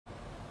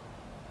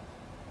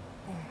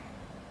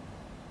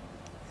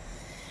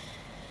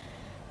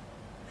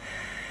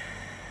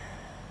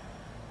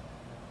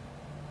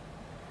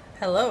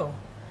Hello.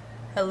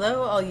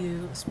 Hello, all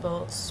you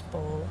spole.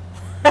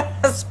 I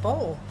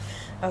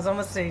was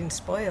almost saying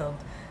spoiled.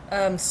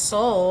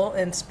 Soul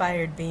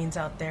inspired beings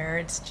out there.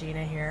 It's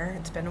Gina here.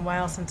 It's been a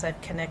while since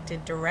I've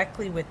connected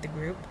directly with the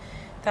group.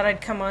 Thought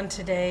I'd come on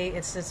today.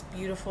 It's this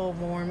beautiful,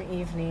 warm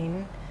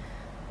evening,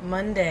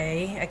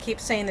 Monday. I keep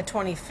saying the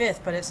 25th,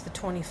 but it's the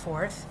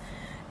 24th.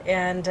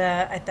 And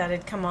I thought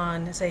I'd come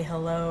on and say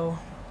hello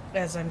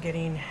as I'm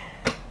getting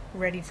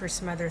ready for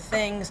some other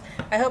things.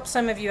 I hope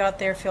some of you out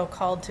there feel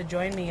called to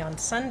join me on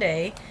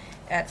Sunday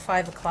at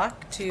 5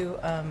 o'clock to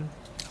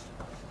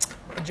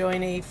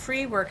join a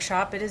free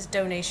workshop. It is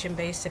donation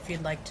based. If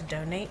you'd like to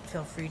donate,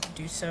 feel free to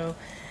do so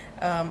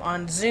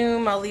on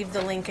Zoom. I'll leave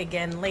the link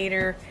again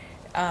later.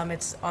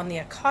 It's on the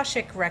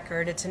Akashic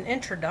record. It's an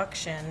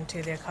introduction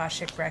to the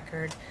Akashic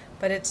record,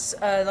 but it's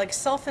like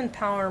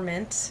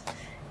self-empowerment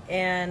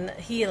and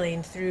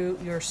healing through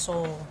your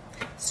soul,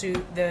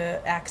 through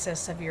the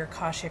access of your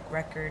Akashic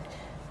record.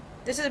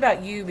 This is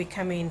about you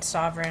becoming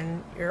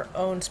sovereign, your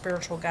own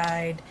spiritual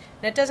guide.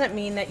 And it doesn't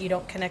mean that you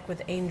don't connect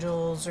with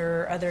angels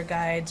or other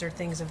guides or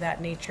things of that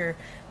nature,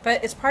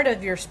 but it's part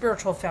of your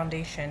spiritual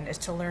foundation is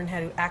to learn how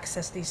to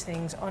access these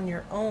things on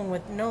your own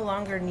with no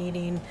longer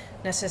needing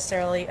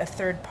necessarily a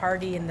third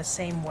party in the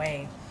same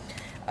way.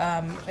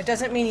 It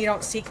doesn't mean you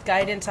don't seek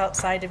guidance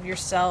outside of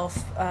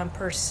yourself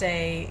per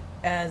se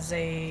as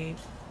a...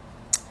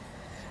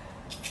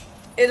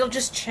 It'll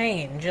just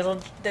change.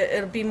 It'll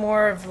be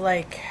more of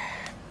like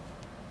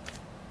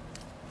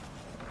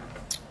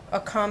a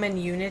common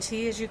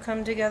unity as you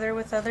come together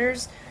with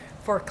others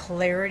for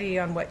clarity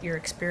on what you're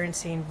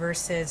experiencing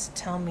versus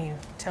tell me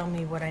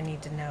what I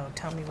need to know,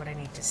 tell me what I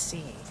need to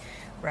see,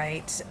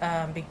 right?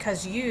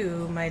 Because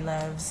you, my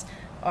loves,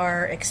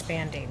 are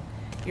expanding.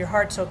 Your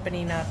heart's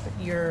opening up,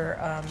 your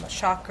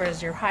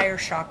chakras, your higher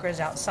chakras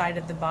outside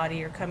of the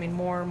body are coming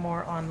more and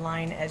more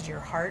online as your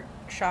heart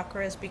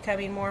chakra is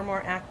becoming more and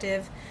more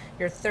active.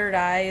 Your third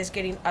eye is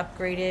getting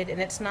upgraded, and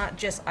it's not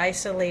just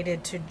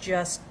isolated to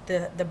just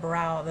the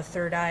brow, the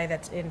third eye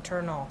that's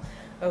internal.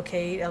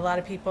 Okay, a lot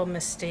of people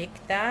mistake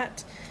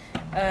that.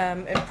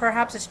 And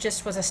perhaps it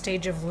just was a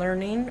stage of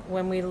learning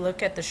when we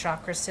look at the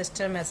chakra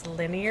system as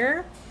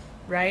linear,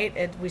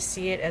 right? We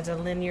see it as a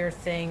linear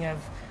thing of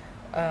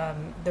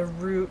the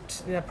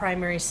root, the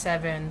primary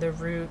seven, the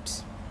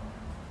root,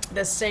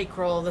 the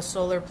sacral, the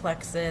solar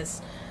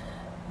plexus,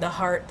 the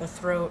heart, the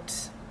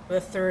throat, the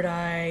third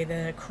eye,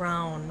 the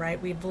crown,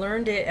 right? We've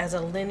learned it as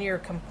a linear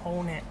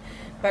component,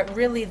 but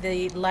really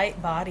the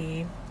light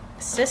body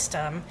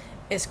system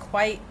is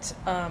quite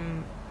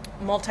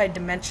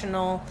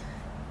multidimensional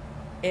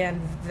and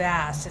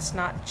vast. It's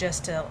not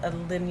just a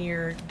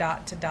linear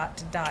dot to dot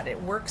to dot.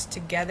 It works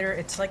together.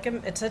 It's like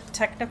it's a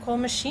technical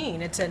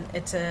machine.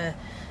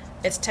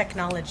 It's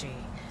technology.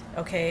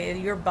 Okay,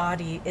 your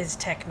body is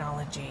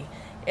technology.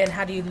 And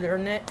how do you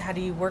learn it? How do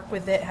you work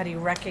with it? How do you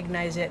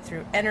recognize it?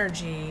 Through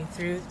energy,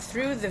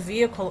 through the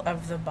vehicle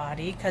of the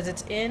body, because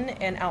it's in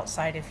and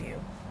outside of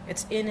you.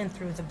 It's in and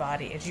through the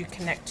body as you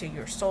connect to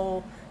your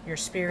soul, your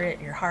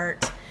spirit, your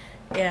heart,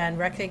 and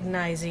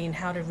recognizing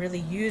how to really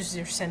use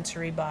your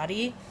sensory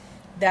body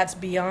that's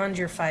beyond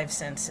your five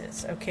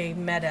senses. Okay,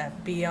 meta,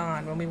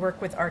 beyond. When we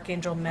work with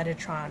Archangel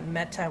Metatron,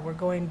 meta, we're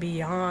going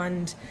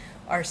beyond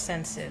our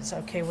senses.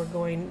 Okay, we're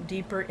going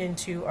deeper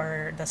into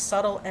the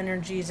subtle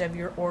energies of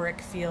your auric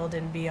field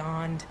and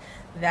beyond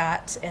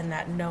that, and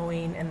that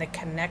knowing and the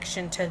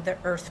connection to the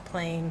earth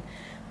plane,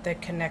 the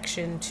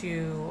connection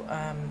to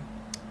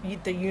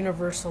the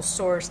universal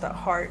source, the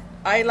heart.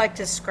 I like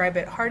to describe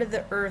it, heart of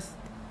the earth,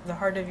 the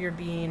heart of your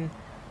being,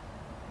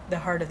 the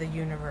heart of the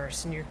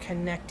universe, and you're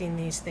connecting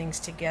these things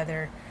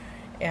together,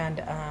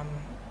 and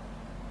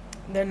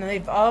then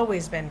they've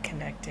always been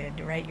connected,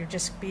 right? You're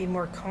just being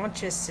more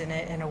conscious in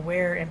it and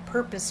aware and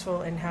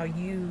purposeful in how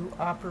you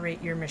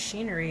operate your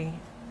machinery,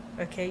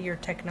 okay, your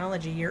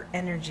technology, your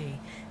energy.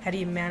 How do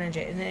you manage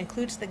it? And it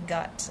includes the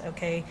gut,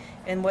 okay?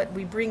 And what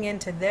we bring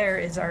into there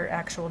is our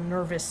actual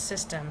nervous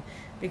system,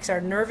 because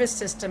our nervous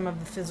system of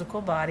the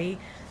physical body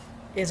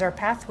is our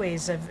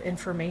pathways of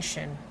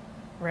information,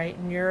 right?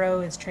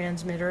 Neuro is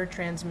transmitter,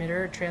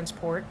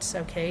 transports,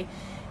 okay?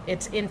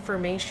 It's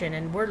information,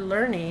 and we're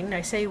learning.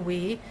 I say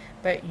we,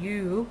 but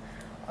you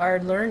are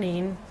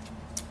learning,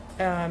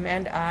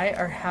 and I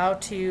are how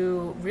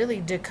to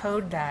really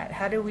decode that.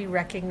 How do we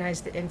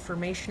recognize the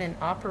information and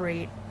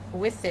operate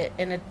with it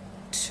in a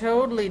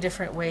totally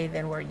different way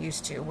than we're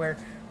used to, where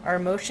our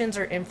emotions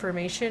are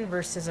information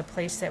versus a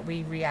place that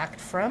we react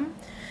from.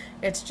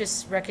 It's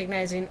just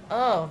recognizing,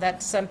 oh,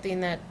 that's something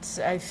that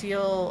I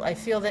feel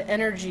the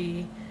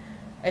energy.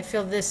 I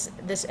feel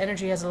this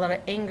energy has a lot of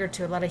anger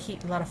to it, a lot of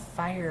heat, a lot of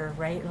fire,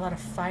 right? A lot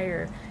of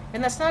fire.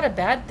 And that's not a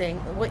bad thing.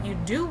 What you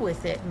do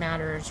with it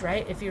matters,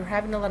 right? If you're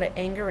having a lot of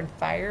anger and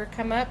fire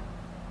come up,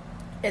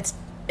 it's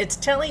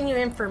telling you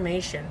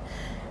information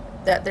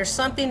that there's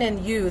something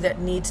in you that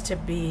needs to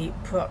be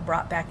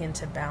brought back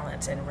into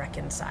balance and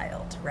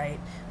reconciled, right?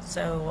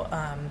 So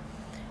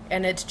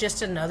and it's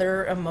just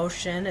another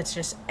emotion. It's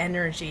just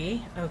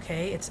energy.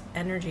 Okay, it's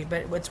energy.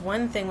 But it's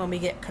one thing when we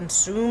get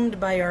consumed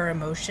by our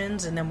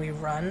emotions and then we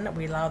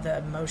allow the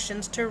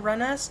emotions to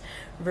run us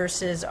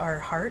versus our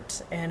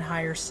heart and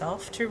higher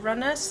self to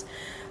run us.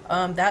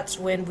 That's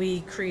when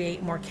we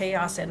create more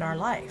chaos in our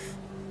life.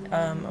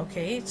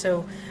 Okay,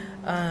 so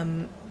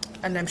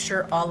and I'm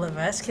sure all of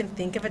us can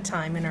think of a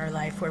time in our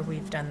life where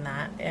we've done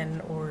that,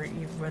 and or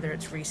whether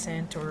it's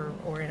recent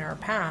or in our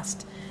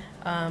past.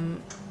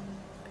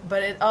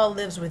 But it all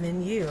lives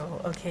within you,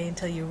 okay,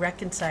 until you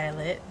reconcile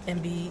it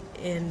and be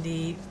in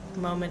the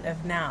moment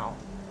of now.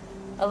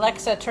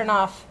 Alexa, turn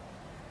off.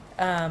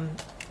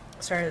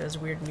 Sorry, there's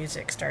weird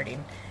music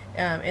starting.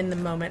 In the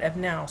moment of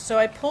now. So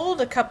I pulled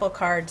a couple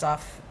cards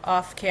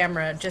off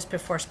camera just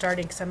before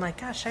starting because I'm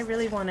like, gosh, I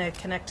really want to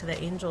connect to the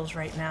angels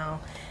right now.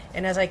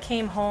 And as I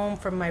came home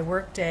from my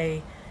work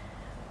day,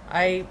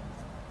 I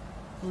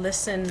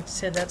listened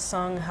to that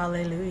song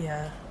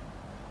Hallelujah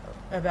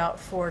about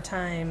 4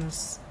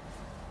 times,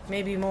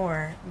 maybe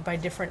more, by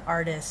different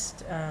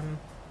artists.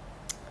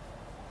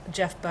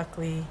 Jeff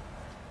Buckley,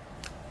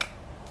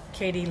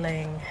 Katie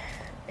Lang,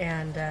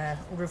 and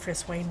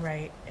Rufus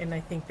Wainwright, and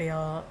I think they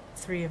all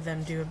 3 of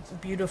them do a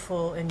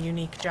beautiful and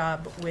unique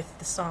job with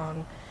the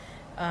song.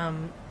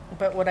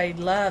 But what I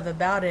love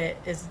about it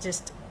is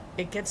just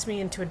it gets me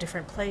into a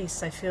different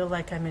place. I feel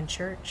like I'm in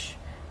church,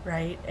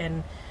 right?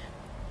 And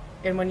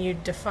when you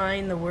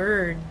define the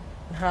word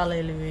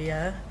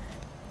hallelujah,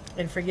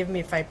 and forgive me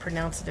if I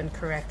pronounce it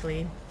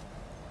incorrectly,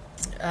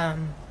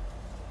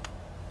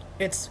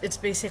 it's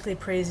basically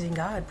praising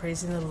God,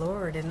 praising the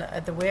Lord.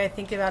 And the way I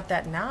think about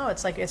that now,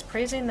 it's like it's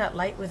praising that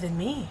light within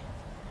me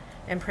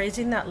and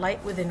praising that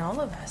light within all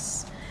of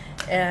us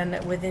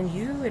and within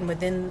you and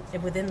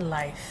within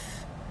life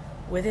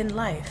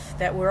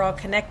that we're all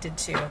connected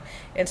to.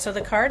 And so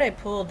the card I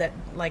pulled that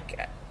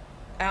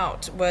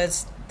out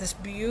was this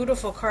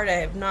beautiful card. I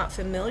am not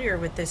familiar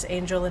with this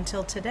angel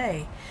until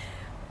today.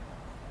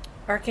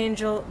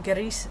 Archangel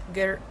Gersisa.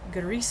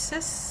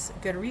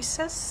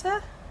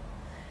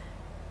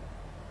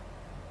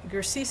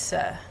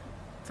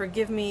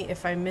 Forgive me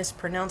if I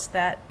mispronounce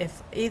that.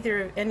 If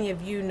any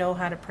of you know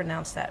how to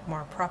pronounce that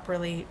more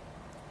properly,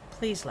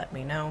 please let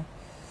me know.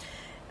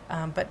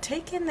 But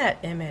take in that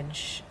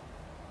image.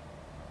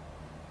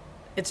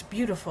 It's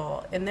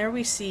beautiful. And there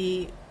we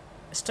see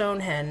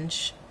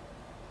Stonehenge,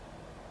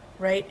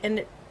 right?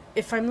 And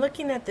if I'm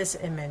looking at this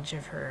image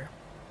of her,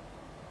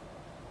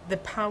 the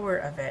power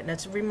of it, and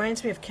it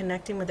reminds me of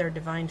connecting with our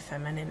divine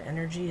feminine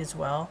energy as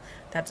well.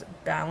 That's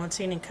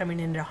balancing and coming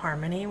into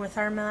harmony with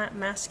our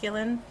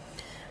masculine.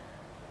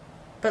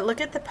 But look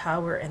at the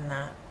power in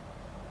that.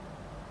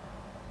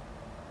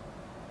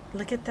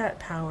 Look at that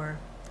power,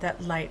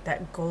 that light,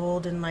 that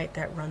golden light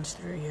that runs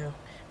through you.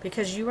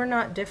 Because you are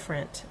not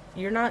different.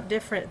 You're not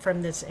different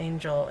from this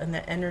angel and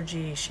the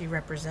energy she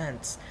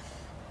represents.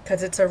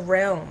 Because it's a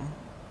realm,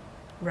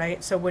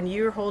 right? So when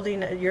you're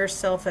holding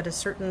yourself at a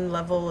certain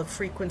level of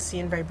frequency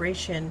and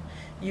vibration,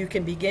 you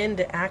can begin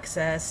to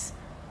access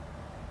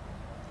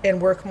and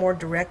work more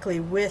directly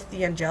with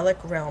the angelic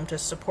realm to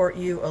support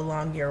you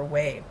along your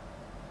way.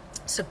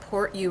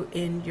 Support you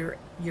in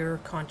your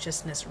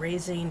consciousness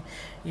raising,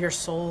 your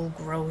soul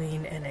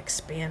growing and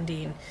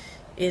expanding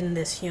in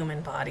this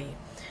human body,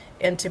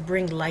 and to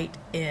bring light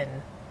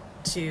in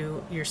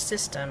to your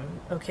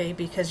system, okay?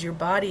 Because your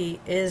body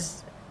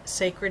is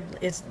sacred.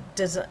 It's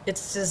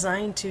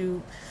designed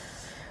to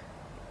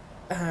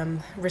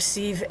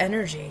receive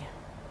energy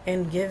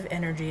and give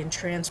energy and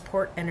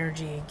transport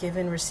energy, give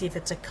and receive.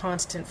 It's a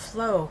constant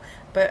flow.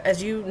 But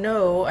as you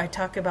know, I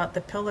talk about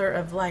the pillar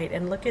of light,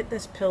 and look at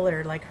this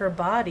pillar. Like, her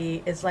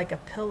body is like a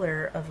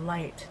pillar of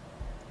light.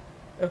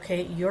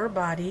 Okay, your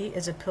body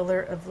is a pillar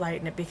of light,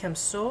 and it becomes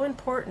so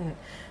important.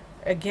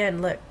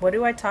 Again, look, what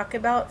do I talk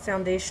about?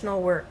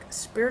 Foundational work,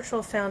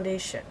 spiritual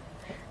foundation.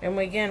 And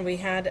again, we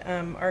had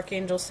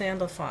Archangel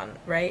Sandalphon,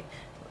 right,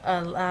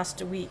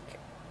 last week.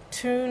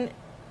 Tune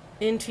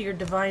into your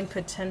divine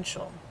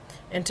potential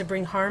and to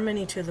bring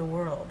harmony to the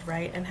world,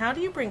 right? And how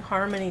do you bring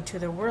harmony to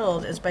the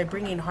world is by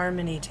bringing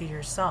harmony to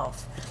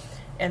yourself.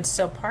 And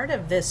so part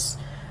of this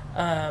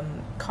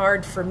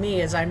card for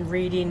me, as I'm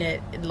reading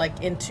it like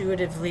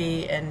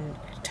intuitively and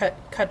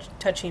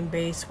touching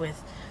base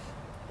with,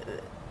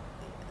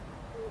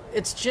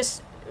 it's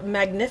just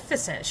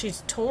magnificent.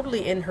 She's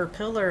totally in her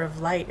pillar of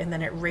light, and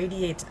then it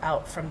radiates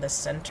out from the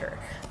center.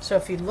 So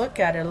if you look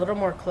at it a little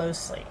more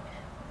closely,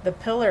 the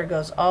pillar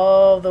goes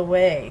all the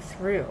way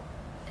through,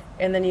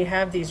 and then you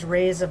have these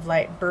rays of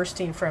light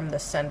bursting from the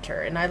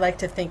center. And I like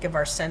to think of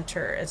our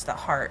center as the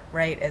heart,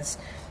 right? As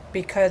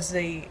because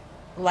the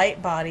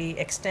light body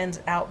extends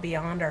out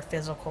beyond our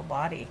physical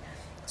body.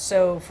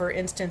 So for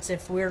instance,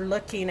 if we're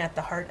looking at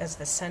the heart as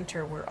the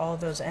center where all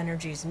those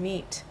energies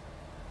meet,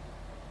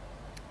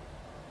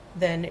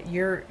 then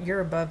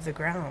you're above the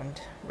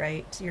ground,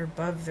 right? You're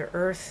above the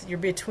earth. You're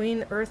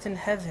between earth and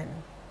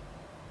heaven,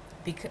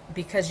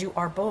 because you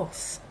are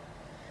both.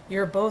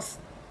 You're both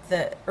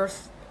the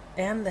earth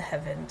and the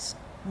heavens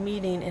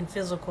meeting in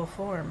physical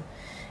form.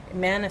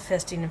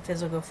 manifesting in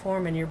physical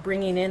form, and you're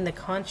bringing in the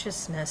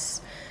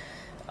consciousness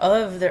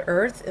of the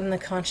earth and the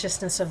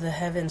consciousness of the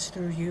heavens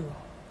through you,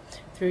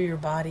 through your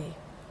body.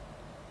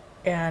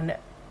 And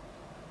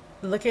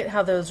look at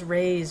how those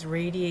rays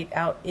radiate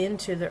out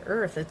into the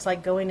earth. It's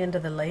like going into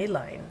the ley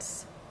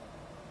lines.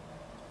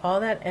 All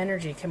that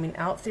energy coming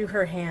out through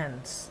her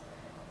hands,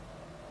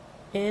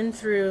 in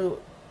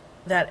through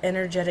that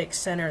energetic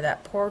center,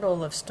 that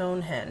portal of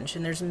Stonehenge.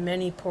 And there's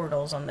many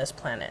portals on this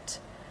planet.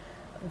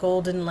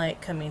 Golden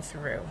light coming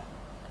through.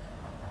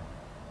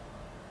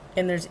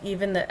 And there's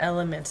even the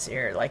elements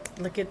here. Like,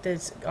 look at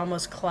this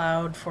almost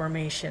cloud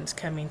formations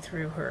coming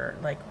through her.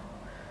 Like,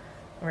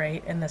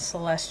 right? And the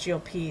celestial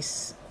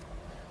piece.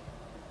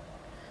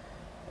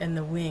 And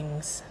the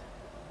wings.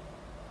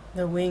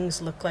 The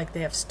wings look like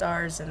they have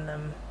stars in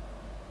them.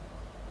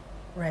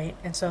 Right?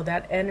 And so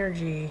that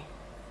energy,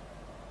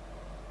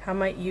 how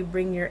might you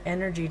bring your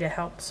energy to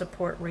help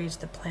support, raise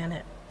the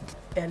planet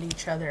and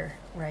each other,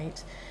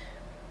 right?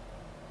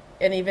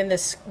 And even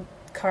this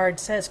card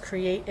says,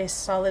 create a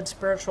solid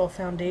spiritual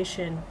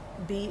foundation,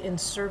 be in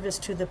service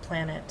to the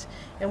planet.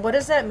 And what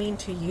does that mean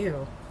to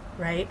you,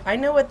 right? I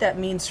know what that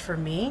means for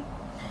me.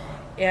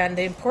 And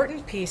the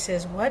important piece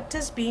is, what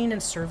does being in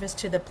service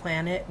to the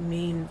planet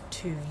mean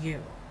to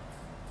you,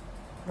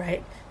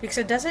 right? Because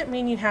it doesn't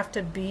mean you have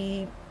to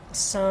be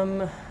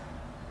some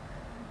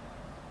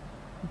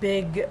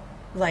big,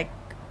 like,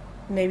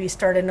 maybe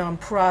start a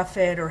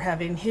nonprofit or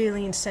having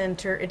healing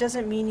center. It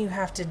doesn't mean you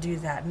have to do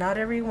that. Not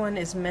everyone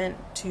is meant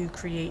to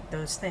create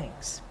those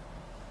things,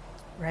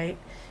 right?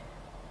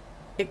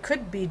 It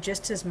could be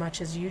just as much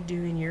as you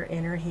doing your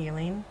inner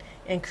healing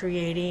and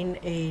creating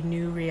a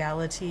new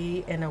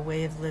reality and a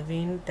way of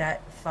living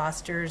that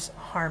fosters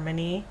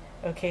harmony,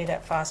 okay,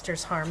 that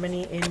fosters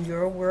harmony in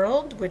your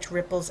world, which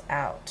ripples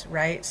out,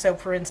 right? So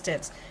for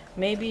instance,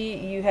 maybe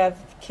you have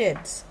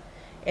kids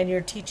and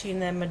you're teaching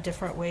them a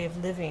different way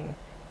of living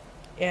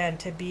and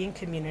to be in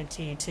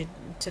community,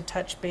 to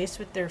touch base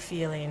with their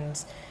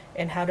feelings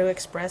and how to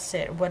express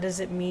it. What does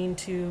it mean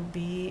to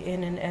be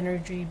in an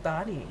energy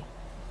body?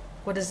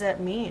 What does that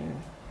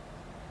mean?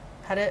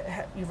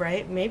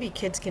 Right? Maybe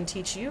kids can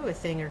teach you a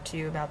thing or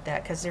two about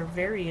that because they're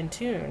very in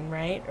tune,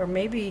 right? Or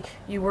maybe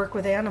you work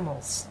with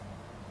animals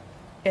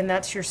and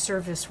that's your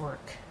service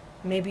work.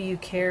 Maybe you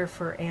care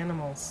for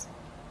animals.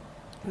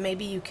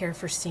 Maybe you care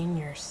for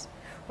seniors.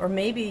 Or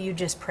maybe you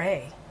just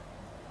pray.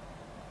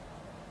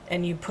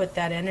 And you put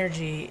that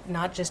energy,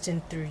 not just in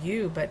through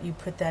you, but you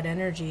put that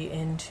energy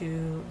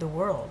into the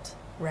world,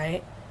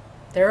 right?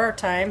 There are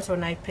times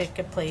when I pick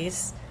a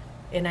place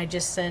and I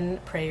just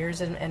send prayers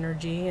and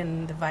energy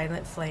and the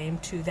violet flame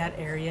to that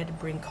area to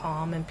bring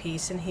calm and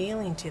peace and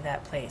healing to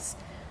that place.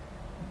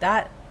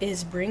 That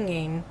is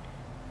bringing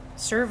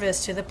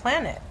service to the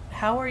planet.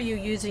 How are you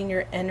using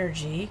your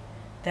energy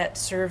that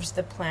serves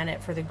the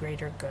planet for the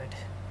greater good?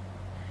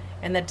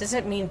 And that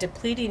doesn't mean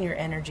depleting your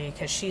energy,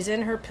 because she's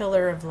in her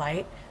pillar of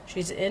light.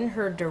 She's in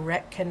her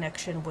direct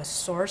connection with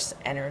source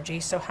energy.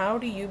 So how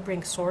do you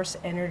bring source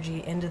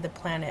energy into the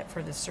planet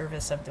for the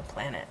service of the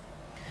planet?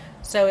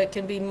 So it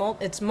can be,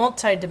 it's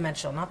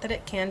multidimensional. Not that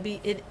it can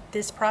be,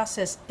 this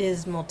process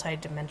is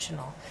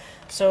multidimensional.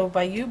 So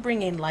by you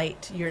bringing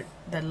light,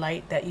 the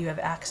light that you have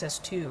access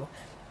to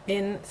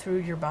in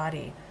through your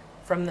body,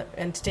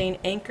 and staying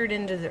anchored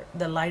into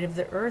the light of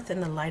the earth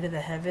and the light of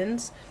the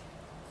heavens,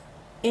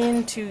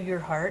 into your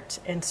heart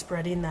and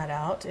spreading that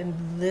out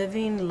and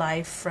living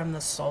life from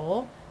the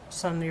soul,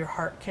 from your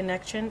heart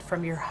connection,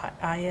 from your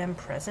I am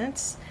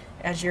presence,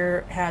 as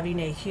you're having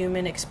a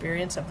human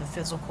experience of the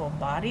physical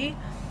body,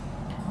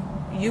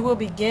 you will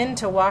begin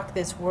to walk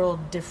this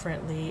world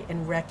differently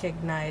and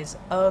recognize,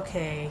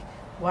 okay,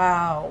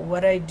 wow,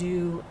 what I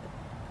do,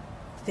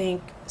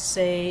 think,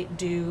 say,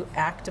 do,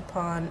 act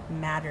upon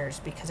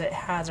matters, because it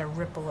has a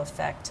ripple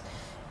effect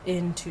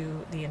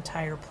into the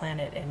entire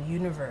planet and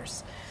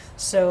universe.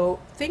 So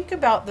think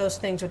about those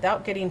things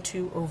without getting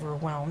too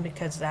overwhelmed,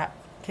 because that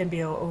can be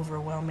an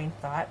overwhelming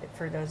thought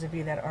for those of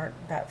you that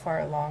aren't that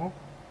far along.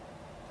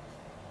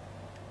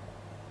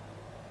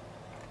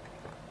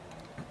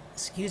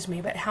 Excuse me,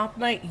 but how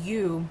might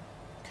you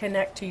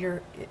connect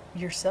to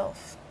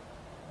yourself,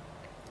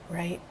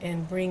 right?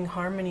 And bring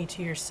harmony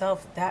to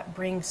yourself. That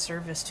brings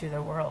service to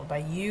the world. By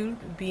you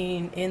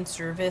being in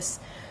service,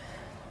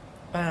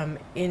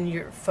 in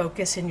your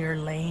focus, in your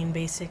lane,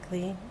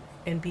 basically,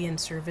 and be in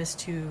service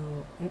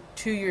to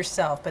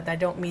yourself. But I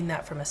don't mean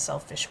that from a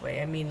selfish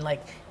way. I mean,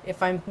 like,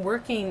 if I'm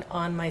working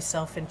on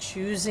myself and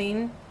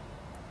choosing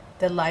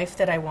the life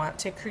that I want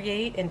to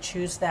create and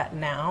choose that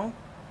now,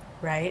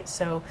 right?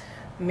 So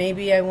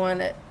maybe I want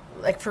to,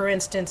 like, for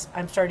instance,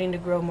 I'm starting to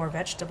grow more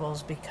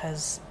vegetables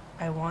because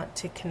I want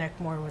to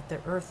connect more with the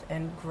earth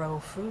and grow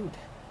food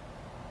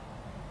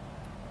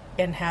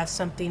and have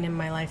something in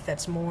my life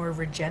that's more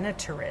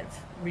regenerative,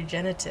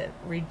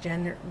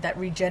 that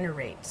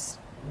regenerates,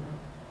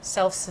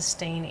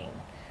 self-sustaining,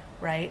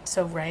 right?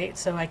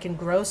 So I can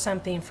grow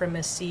something from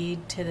a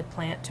seed to the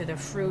plant to the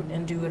fruit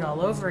and do it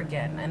all over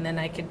again. And then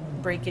I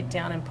could break it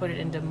down and put it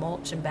into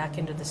mulch and back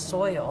into the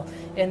soil,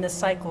 and the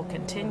cycle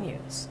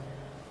continues.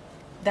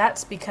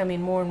 That's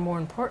becoming more and more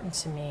important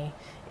to me.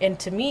 And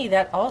to me,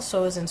 that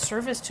also is in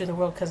service to the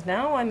world, because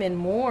now I'm in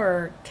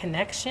more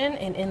connection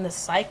and in the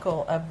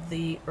cycle of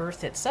the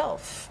earth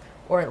itself,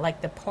 or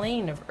like the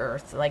plane of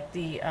earth, like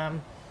the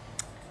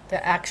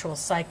actual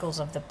cycles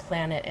of the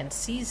planet and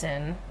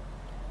season,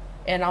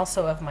 and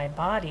also of my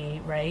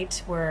body,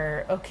 right?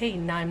 Where, okay,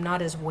 now I'm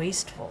not as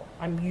wasteful.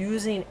 I'm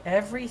using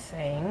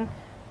everything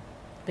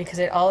because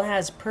it all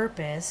has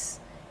purpose,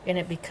 and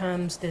it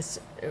becomes this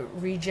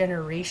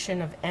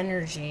regeneration of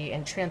energy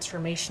and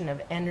transformation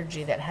of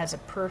energy that has a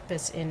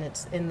purpose in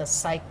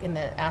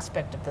the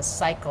aspect of the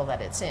cycle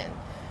that it's in.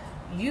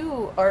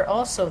 You are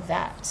also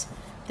that.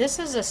 This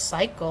is a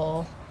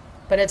cycle,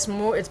 but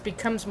it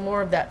becomes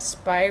more of that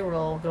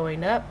spiral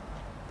going up,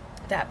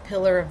 that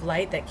pillar of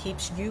light that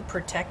keeps you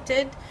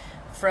protected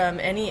from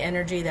any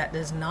energy that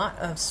is not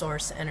of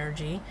source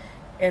energy,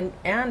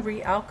 and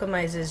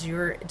re-alchemizes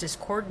your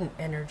discordant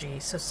energy.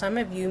 So some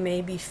of you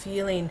may be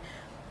feeling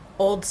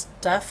old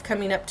stuff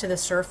coming up to the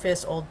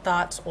surface, old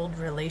thoughts, old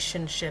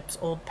relationships,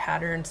 old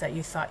patterns that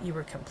you thought you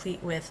were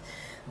complete with.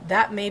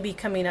 That may be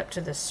coming up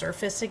to the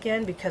surface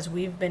again, because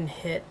we've been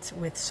hit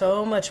with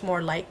so much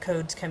more light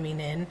codes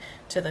coming in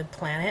to the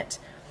planet.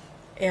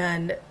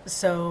 And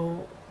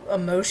so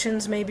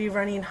emotions may be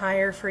running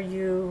higher for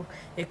you.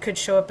 It could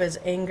show up as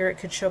anger. It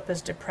could show up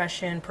as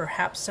depression.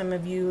 Perhaps some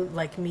of you,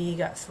 like me,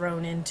 got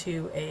thrown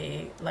into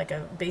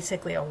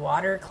basically a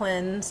water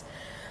cleanse.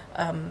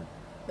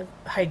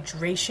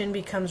 Hydration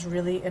becomes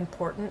really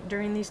important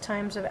during these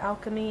times of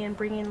alchemy and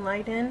bringing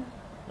light in,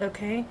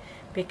 okay?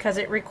 Because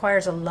it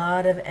requires a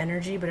lot of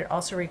energy, but it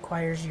also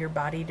requires your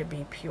body to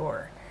be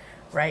pure.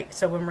 Right?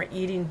 So when we're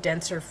eating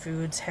denser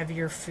foods,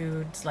 heavier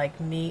foods like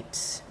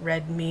meat,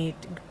 red meat,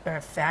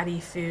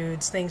 fatty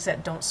foods, things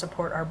that don't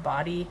support our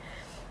body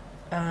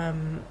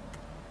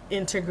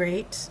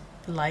integrate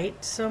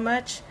light so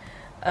much,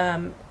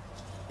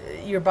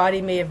 your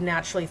body may have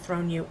naturally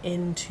thrown you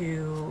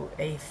into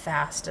a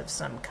fast of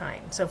some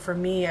kind. So for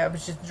me, I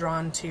was just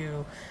drawn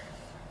to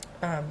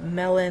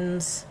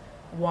melons,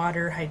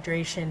 water,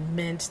 hydration,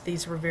 mint.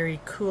 These were very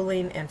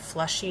cooling and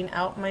flushing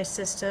out my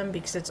system,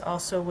 because it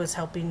also was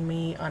helping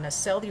me on a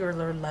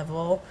cellular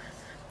level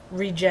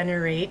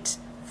regenerate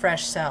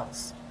fresh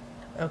cells.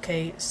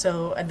 Okay,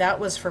 so that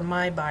was for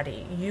my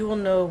body. You will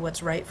know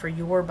what's right for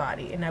your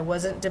body. And I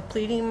wasn't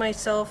depleting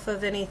myself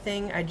of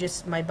anything.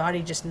 My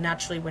body just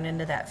naturally went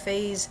into that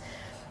phase,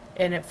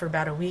 and for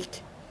about a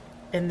week.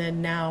 And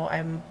then now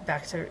I'm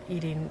back to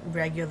eating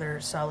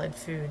regular solid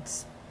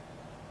foods.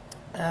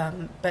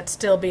 But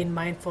still being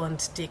mindful and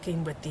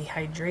sticking with the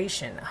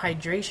hydration.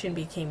 Hydration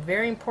became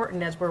very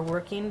important as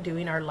we're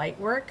doing our light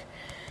work.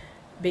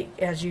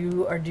 As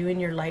you are doing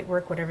your light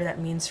work, whatever that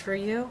means for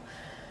you,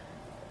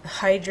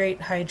 hydrate,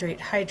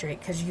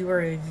 because you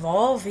are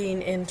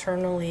evolving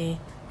internally.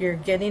 You're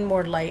getting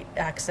more light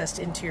accessed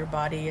into your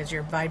body as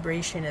your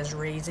vibration is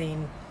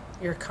raising,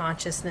 your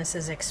consciousness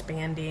is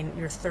expanding,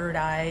 your third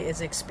eye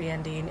is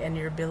expanding, and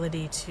your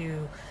ability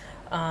to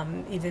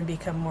even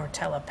become more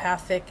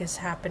telepathic is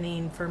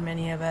happening for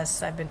many of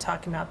us. I've been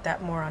talking about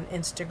that more on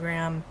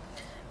Instagram,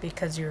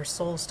 because your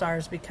soul star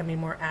is becoming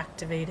more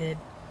activated.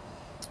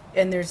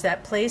 And there's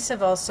that place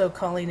of also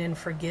calling in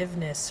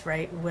forgiveness,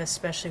 right?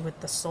 Especially with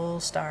the soul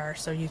star,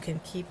 so you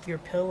can keep your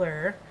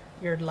pillar,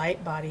 your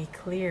light body,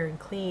 clear and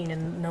clean,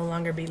 and no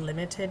longer be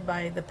limited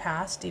by the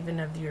past,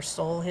 even of your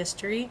soul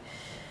history.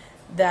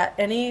 That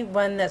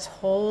anyone that's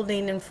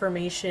holding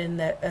information,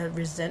 that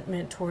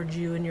resentment towards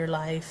you in your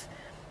life,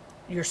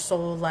 your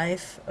soul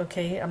life,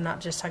 okay, I'm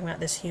not just talking about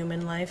this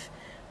human life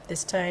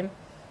this time,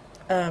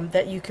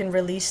 that you can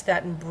release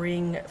that and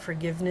bring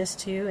forgiveness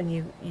to, and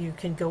you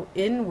can go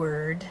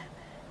inward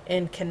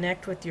and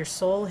connect with your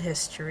soul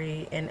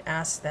history and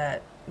ask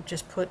that,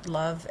 just put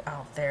love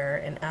out there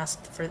and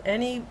ask for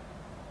any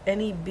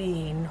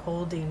being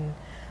holding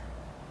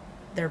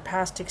their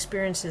past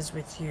experiences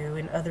with you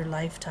in other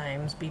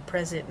lifetimes, be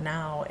present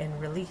now and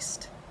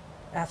released.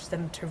 Ask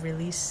them to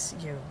release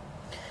you.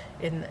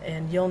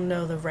 And you'll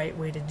know the right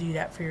way to do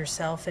that for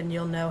yourself, and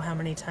you'll know how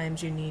many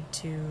times you need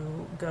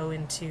to go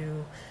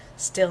into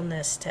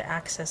stillness to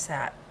access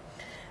that.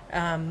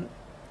 And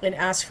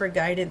ask for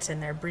guidance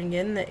in there. Bring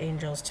in the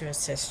angels to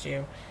assist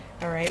you.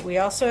 All right. We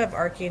also have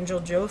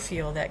Archangel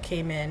Jophiel that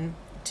came in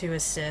to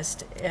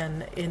assist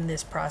in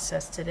this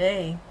process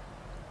today,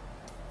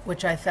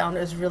 which I found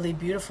is really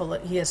beautiful.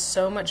 He has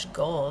so much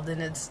gold,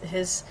 and it's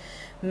his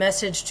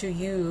message to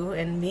you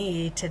and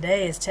me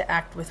today is to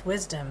act with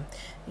wisdom.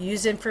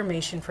 Use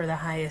information for the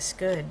highest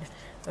good.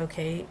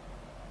 Okay?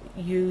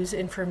 Use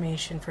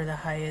information for the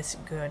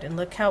highest good. And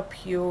look how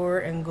pure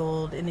and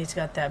gold, and he's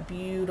got that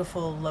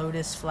beautiful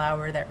lotus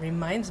flower that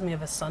reminds me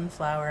of a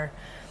sunflower,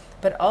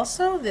 but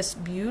also this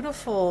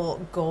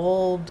beautiful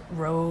gold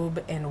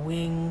robe and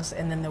wings,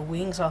 and then the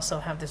wings also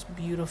have this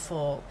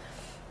beautiful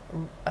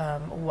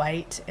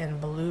white and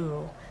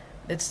blue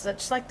it's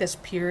such like this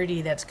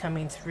purity that's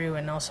coming through,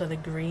 and also the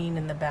green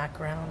in the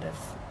background of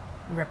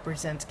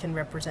can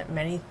represent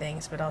many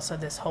things, but also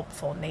this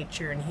hopeful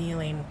nature and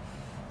healing.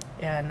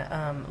 And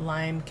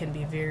lime can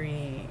be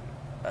very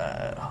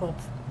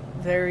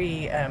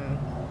very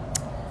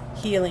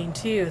healing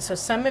too. So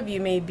some of you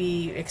may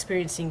be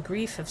experiencing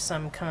grief of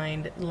some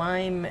kind.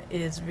 Lime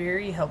is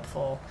very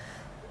helpful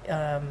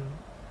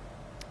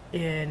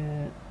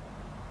in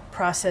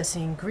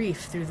processing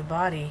grief through the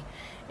body.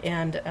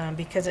 And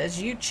because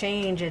as you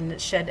change and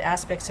shed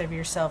aspects of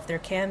yourself, there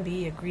can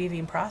be a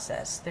grieving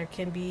process. There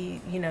can be,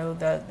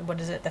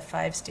 the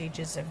 5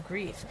 stages of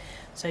grief.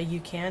 So you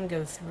can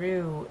go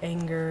through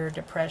anger,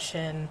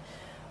 depression,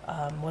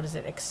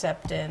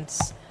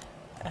 acceptance.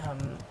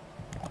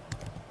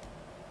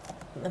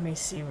 Let me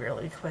see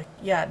really quick.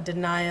 Yeah,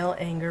 denial,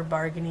 anger,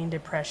 bargaining,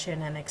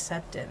 depression, and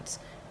acceptance.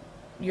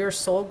 Your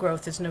soul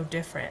growth is no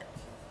different.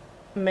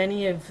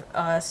 Many of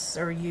us,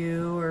 or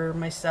you, or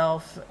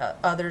myself,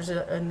 others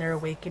in their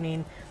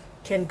awakening,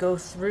 can go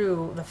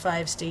through the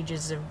 5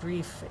 stages of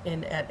grief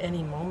at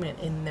any moment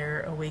in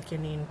their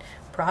awakening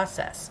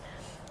process,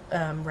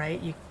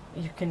 right? You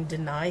can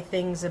deny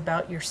things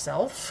about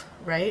yourself,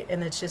 right?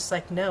 And it's just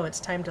like, no, it's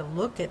time to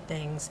look at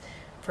things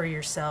for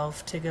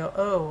yourself, to go,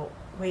 oh,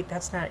 wait,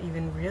 that's not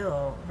even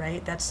real,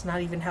 right? That's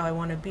not even how I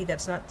want to be.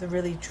 That's not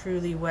really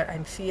truly what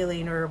I'm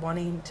feeling or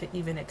wanting to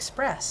even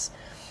express.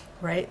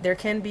 Right? There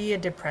can be a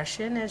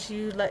depression as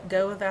you let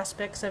go of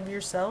aspects of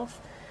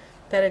yourself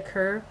that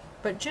occur,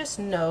 but just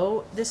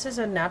know this is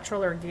a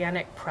natural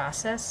organic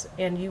process,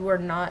 and you are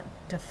not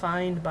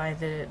defined by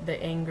the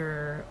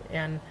anger,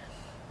 and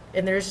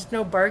there's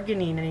no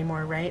bargaining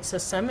anymore, right? So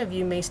some of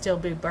you may still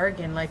be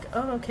bargaining, like,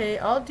 oh, okay,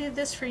 I'll do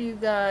this for you,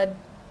 God,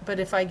 but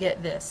if I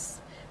get this,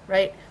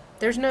 right?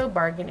 There's no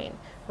bargaining.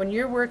 When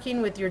you're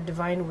working with your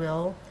divine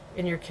will,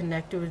 and you're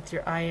connected with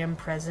your I am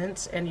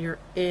presence, and you're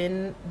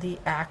in the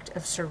act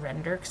of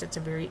surrender, because it's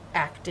a very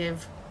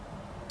active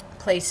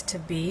place to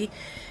be,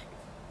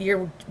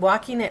 you're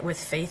walking it with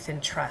faith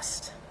and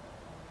trust.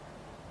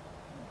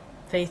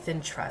 Faith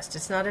and trust.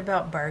 It's not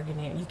about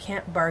bargaining. You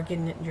can't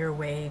bargain your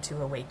way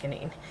to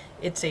awakening.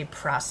 It's a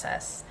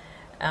process.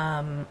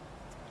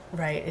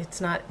 Right? It's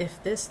not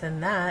if this then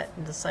that.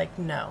 It's like,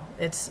 no.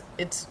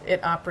 It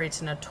operates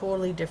in a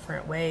totally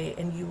different way,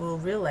 and you will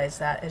realize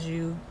that as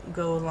you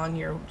go along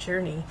your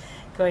journey,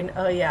 going,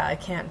 oh yeah, I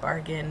can't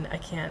bargain, I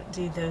can't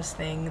do those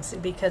things,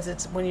 because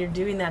it's when you're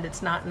doing that,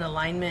 it's not in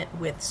alignment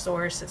with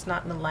source, it's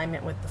not in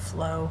alignment with the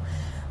flow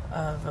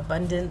of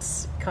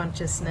abundance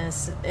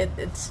consciousness.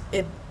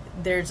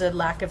 There's a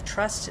lack of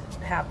trust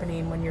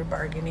happening when you're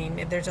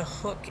bargaining. There's a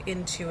hook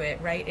into it,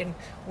 right? And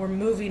we're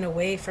moving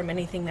away from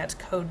anything that's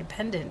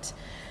codependent,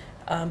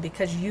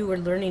 because you are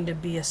learning to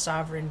be a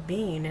sovereign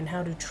being and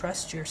how to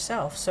trust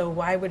yourself. So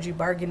why would you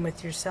bargain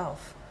with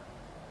yourself,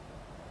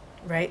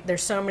 right?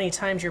 There's so many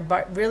times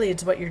really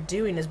it's what you're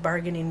doing is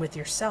bargaining with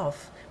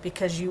yourself,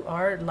 because you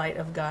are light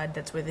of God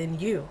that's within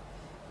you.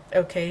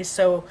 Okay,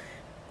 so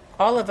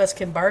all of us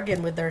can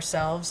bargain with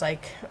ourselves,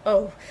 like,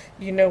 oh,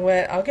 you know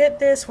what, I'll get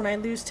this when I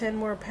lose 10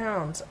 more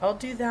pounds. I'll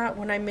do that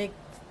when I make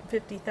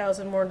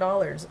 $50,000 more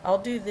dollars. I'll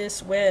do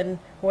this when.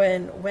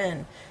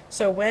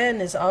 So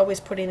when is always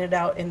putting it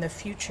out in the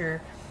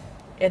future,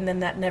 and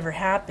then that never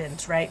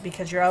happens, right?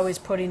 Because you're always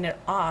putting it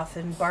off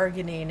and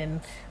bargaining,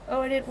 and,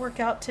 oh, it didn't work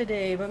out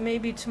today, but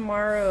maybe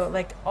tomorrow.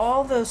 Like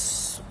all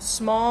those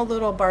small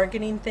little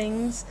bargaining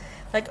things,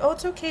 like, oh,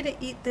 it's okay to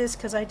eat this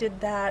because I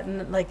did that,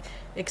 and like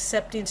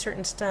accepting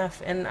certain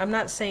stuff. And I'm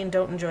not saying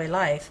don't enjoy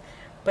life,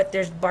 but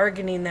there's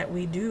bargaining that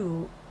we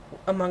do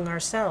among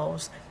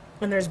ourselves,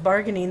 and there's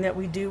bargaining that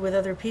we do with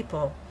other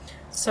people.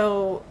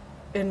 So,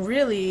 and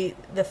really,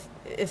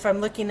 if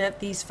I'm looking at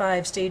these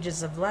 5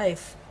 stages of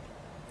life,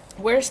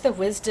 where's the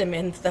wisdom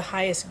in the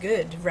highest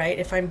good, right?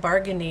 If I'm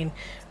bargaining,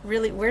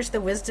 really, where's the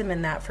wisdom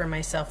in that for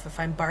myself if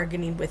I'm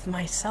bargaining with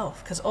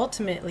myself? Because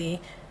ultimately,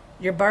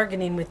 you're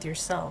bargaining with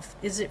yourself.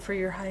 Is it for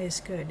your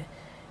highest good?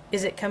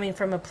 Is it coming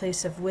from a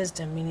place of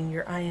wisdom, meaning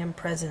your I am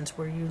presence,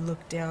 where you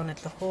look down at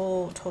the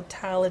whole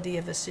totality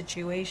of the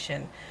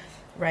situation,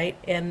 right?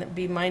 And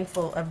be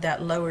mindful of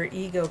that lower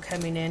ego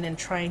coming in and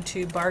trying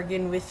to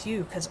bargain with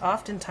you, because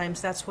oftentimes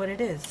that's what it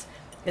is.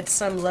 It's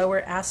some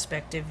lower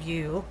aspect of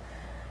you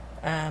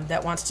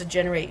that wants to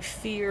generate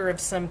fear of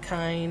some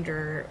kind,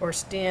 or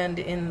stand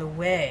in the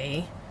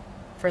way,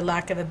 for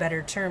lack of a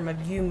better term,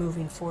 of you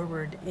moving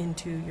forward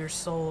into your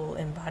soul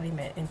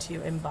embodiment,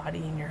 into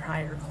embodying your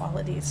higher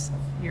qualities,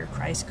 your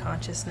Christ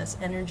consciousness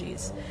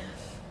energies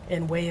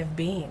and way of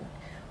being.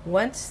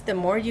 The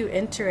more you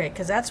enter it,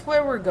 because that's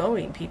where we're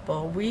going,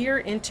 people. We are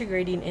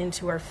integrating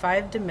into our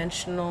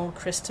 5-dimensional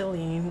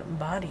crystalline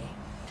body.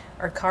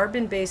 Our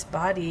carbon-based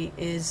body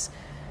is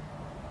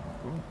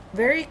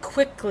very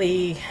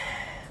quickly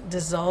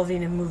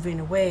dissolving and moving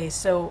away.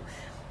 So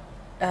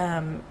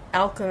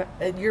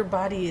your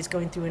body is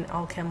going through an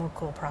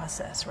alchemical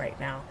process right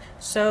now.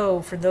 So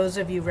for those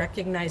of you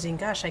recognizing,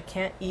 gosh, I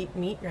can't eat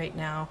meat right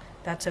now,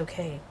 that's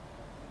okay.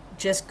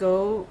 Just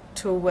go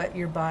to what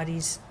your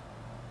body's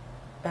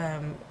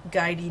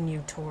guiding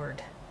you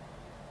toward.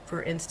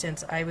 for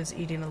instance, I was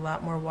eating a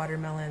lot more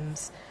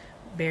watermelons,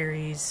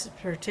 berries,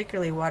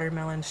 particularly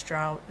watermelon,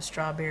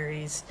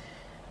 strawberries,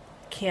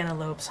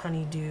 cantaloupes,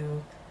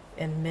 honeydew,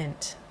 and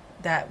mint.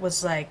 That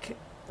was like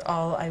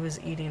all I was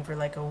eating for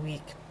like a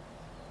week.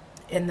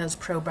 And those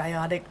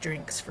probiotic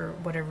drinks, for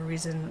whatever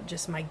reason,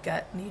 just my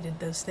gut needed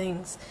those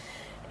things.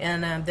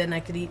 And then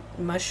I could eat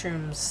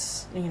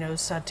mushrooms, you know,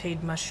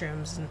 sauteed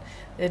mushrooms, and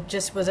it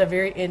just was a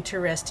very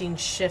interesting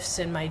shifts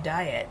in my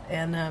diet.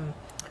 And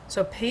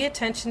so pay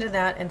attention to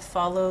that and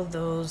follow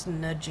those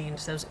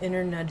nudgings, those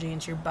inner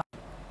nudgings. Your body,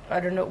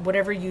 I don't know,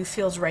 whatever you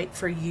feels right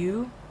for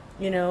you.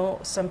 You know,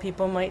 some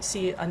people might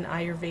see an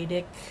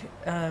Ayurvedic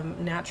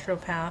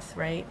naturopath,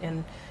 right?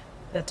 And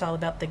that's all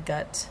about the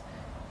gut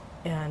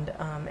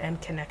and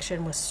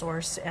connection with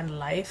source and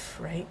life,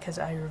 right? Because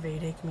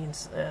Ayurvedic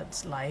means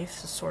it's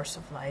life, the source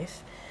of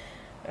life.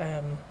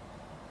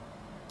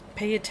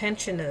 Pay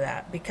attention to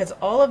that, because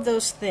all of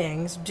those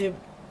things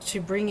to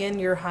bring in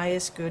your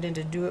highest good and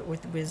to do it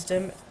with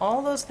wisdom,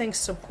 all those things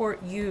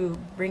support you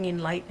bringing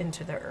light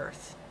into the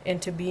earth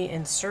and to be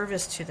in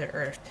service to the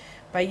earth.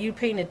 By you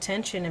paying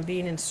attention and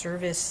being in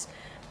service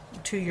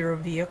to your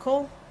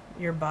vehicle,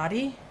 your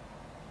body,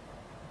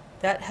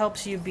 that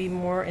helps you be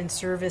more in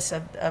service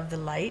of the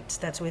light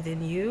that's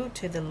within you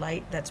to the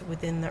light that's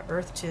within the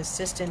earth, to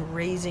assist in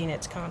raising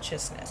its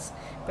consciousness.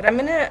 But I'm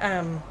going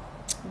to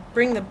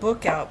bring the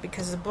book out,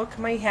 because the book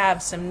might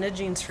have some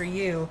nudgings for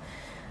you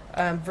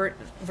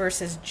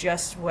versus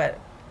just what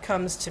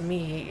comes to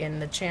me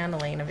in the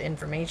channeling of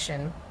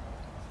information.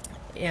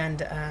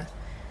 And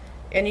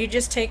you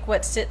just take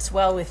what sits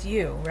well with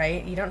you,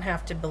 right? You don't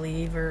have to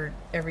believe or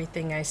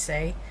everything I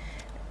say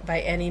by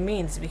any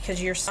means,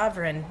 because you're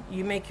sovereign.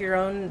 You make your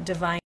own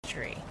divine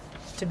history.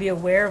 To be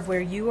aware of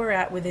where you are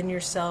at within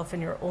yourself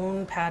and your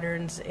own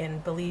patterns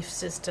and belief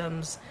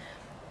systems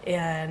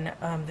and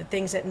the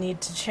things that need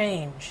to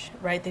change,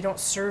 right? They don't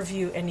serve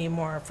you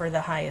anymore for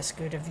the highest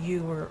good of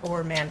you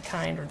or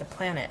mankind or the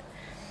planet.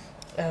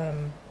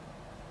 And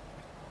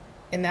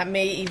that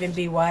may even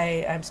be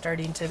why I'm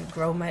starting to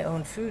grow my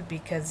own food,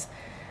 because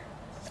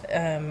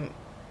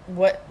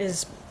what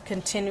is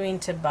continuing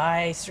to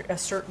buy a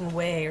certain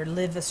way or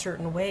live a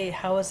certain way,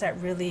 how is that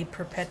really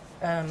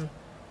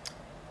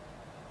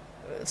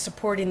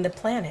supporting the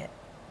planet,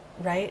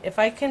 right? If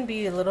I can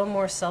be a little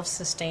more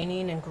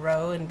self-sustaining and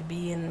grow and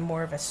be in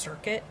more of a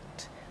circuit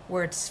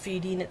where it's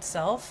feeding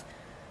itself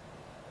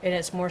and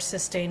it's more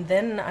sustained,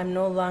 then I'm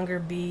no longer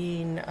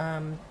being,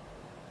 I'm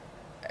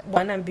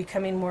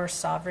becoming more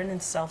sovereign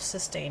and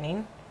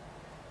self-sustaining,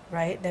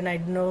 right? Then I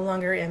no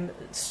longer am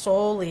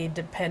solely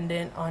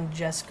dependent on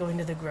just going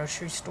to the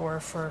grocery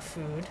store for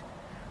food,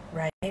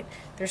 right?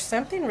 There's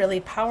something really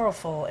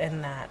powerful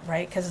in that,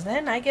 right? Because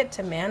then I get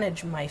to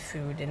manage my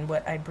food and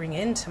what I bring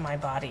into my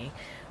body,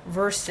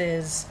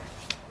 versus,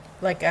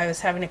 like, I was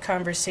having a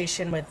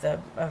conversation with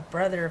a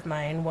brother of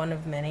mine, one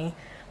of many,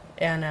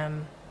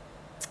 and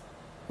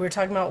we were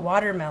talking about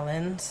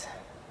watermelons,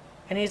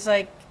 and he's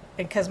like,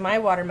 because my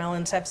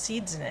watermelons have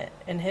seeds in it,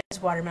 and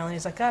his watermelon,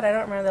 he's like, God, I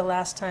don't remember the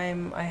last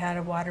time I had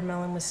a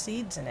watermelon with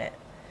seeds in it.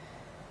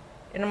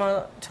 And I'm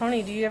like,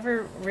 Tony, do you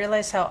ever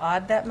realize how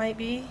odd that might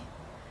be?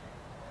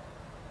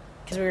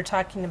 Because we were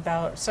talking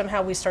about,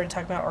 somehow we started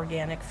talking about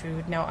organic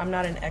food. Now, I'm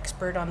not an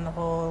expert on the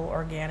whole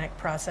organic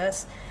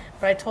process,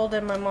 but I told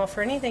him, I'm all,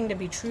 for anything to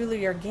be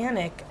truly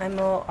organic, I'm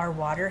all, our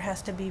water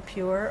has to be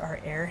pure, our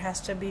air has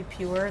to be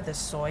pure, the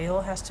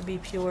soil has to be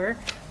pure,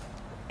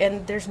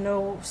 and there's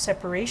no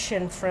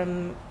separation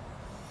from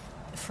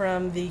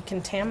the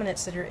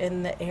contaminants that are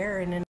in the air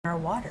and in our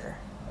water.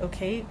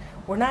 Okay,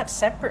 we're not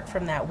separate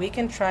from that. We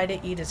can try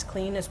to eat as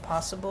clean as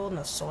possible and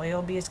the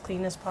soil be as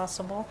clean as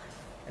possible.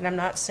 And I'm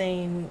not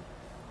saying,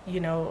 you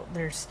know,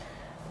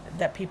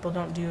 that people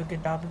don't do a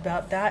good job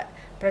about that,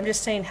 but I'm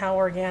just saying, how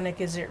organic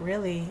is it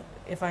really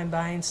if I'm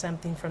buying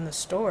something from the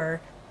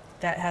store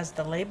that has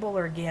the label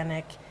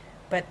organic,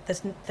 but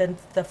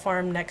the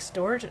farm next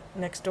door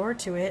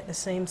to it, the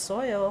same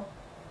soil,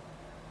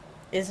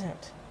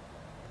 isn't,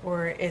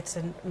 or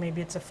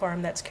maybe it's a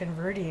farm that's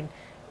converting.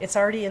 It's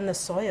already in the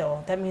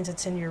soil. That means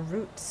it's in your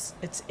roots.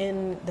 It's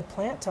in the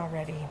plant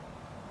already,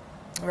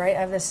 right? I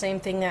have the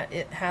same thing that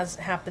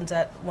happens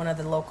at one of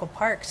the local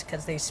parks,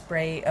 because they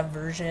spray a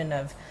version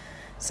of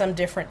some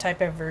different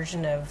type of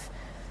version of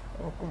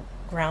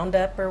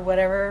Roundup or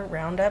whatever,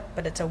 Roundup,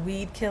 but it's a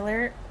weed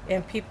killer,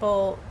 and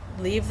people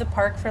leave the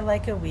park for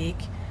like a week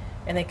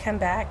and they come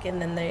back,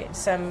 and then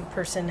some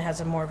person has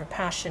a more of a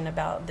passion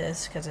about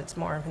this because it's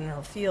more of in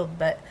their field,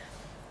 but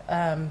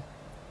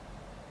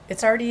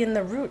it's already in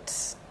the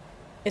roots.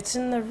 It's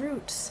in the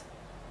roots,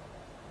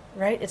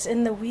 right? It's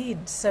in the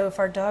weeds. So if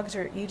our dogs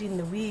are eating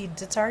the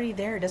weeds, it's already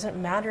there. It doesn't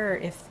matter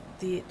if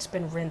it's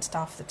been rinsed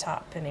off the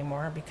top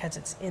anymore, because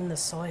it's in the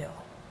soil,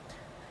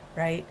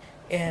 right?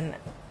 And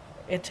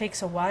it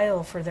takes a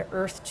while for the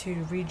earth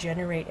to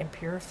regenerate and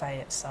purify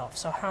itself.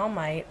 So how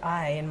might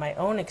I, in my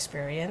own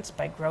experience,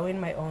 by growing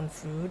my own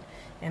food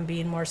and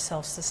being more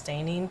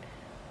self-sustaining,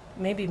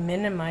 maybe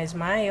minimize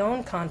my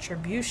own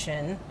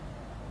contribution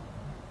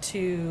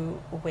to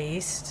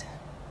waste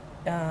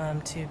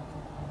to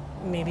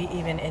maybe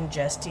even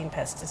ingesting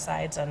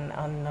pesticides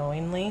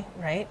unknowingly,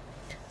 right?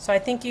 So I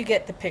think you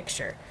get the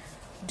picture.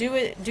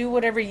 Do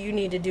whatever you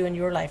need to do in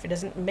your life. It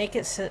doesn't make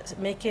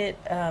it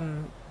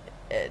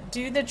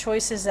do the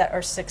choices that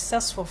are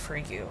successful for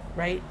you,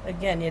 right?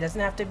 Again, it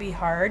doesn't have to be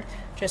hard.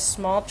 Just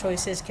small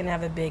choices can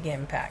have a big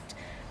impact.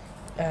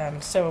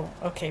 So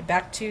okay,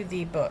 back to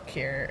the book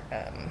here.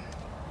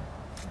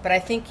 But I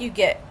think you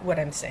get what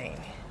I'm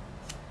saying.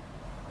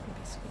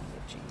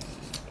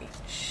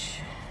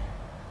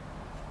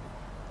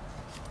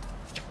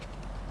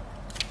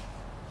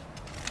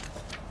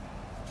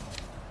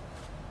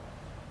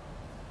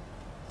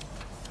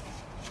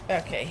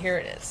 Okay, here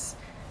it is.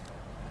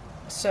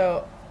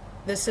 So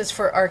this is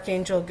for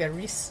Archangel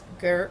Gersisa.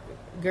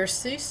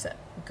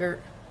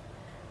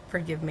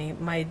 Forgive me,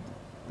 my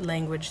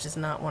language does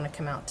not want to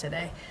come out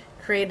today.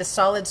 Create a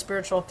solid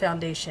spiritual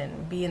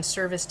foundation. Be in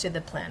service to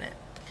the planet.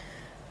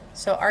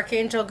 So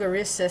Archangel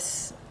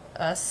Gersisa,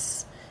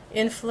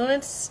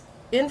 influence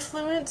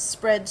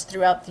spreads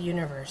throughout the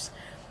universe.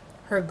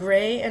 Her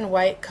gray and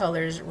white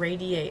colors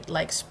radiate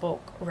like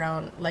spokes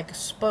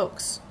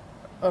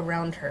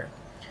around her.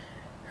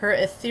 Her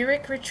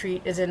etheric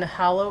retreat is in a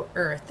hollow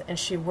earth, and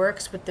she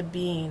works with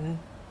beings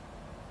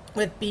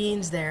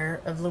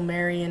there of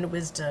Lemurian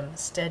wisdom,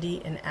 steady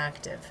and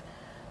active,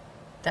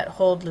 that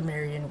hold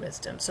Lemurian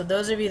wisdom. So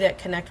those of you that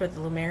connect with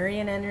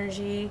Lemurian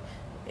energy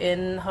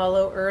in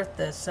hollow earth,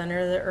 the center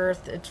of the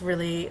earth, it's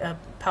really a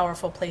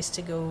powerful place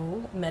to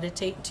go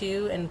meditate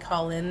to and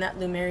call in that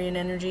Lemurian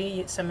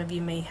energy. Some of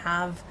you may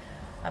have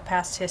a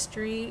past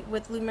history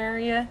with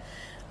Lemuria.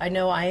 I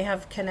know I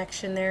have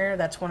connection there.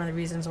 That's one of the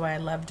reasons why I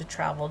love to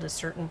travel to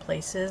certain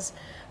places,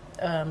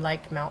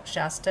 like Mount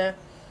Shasta.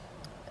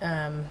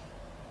 But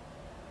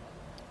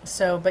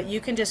you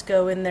can just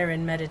go in there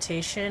in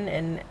meditation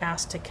and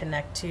ask to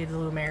connect to the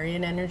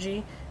Lemurian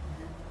energy.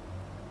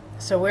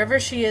 So wherever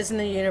she is in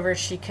the universe,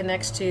 she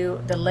connects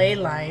to the ley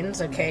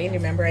lines, okay?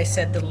 Remember I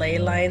said the ley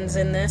lines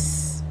in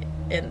this?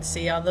 And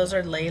see how those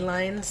are ley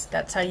lines?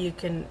 That's how you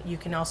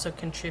can also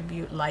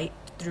contribute light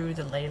through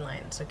the ley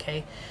lines,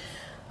 okay?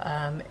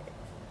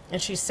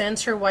 And she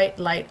sends her white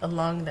light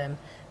along them.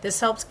 This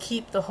helps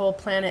keep the whole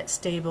planet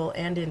stable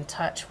and in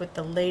touch with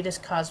the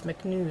latest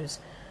cosmic news.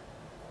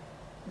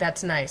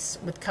 That's nice,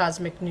 with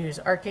cosmic news.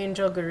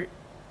 Archangel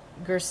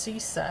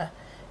Gersisa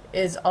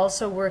is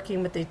also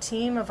working with a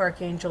team of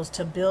archangels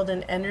to build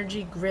an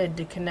energy grid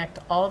to connect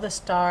all the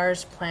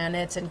stars,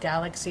 planets, and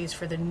galaxies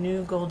for the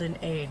new golden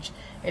age.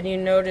 And you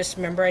notice,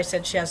 remember I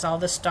said she has all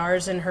the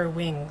stars in her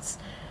wings,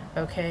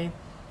 okay?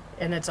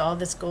 And it's all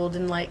this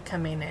golden light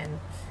coming in.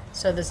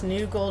 So this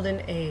new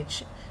golden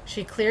age,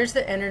 she clears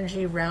the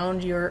energy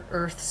around your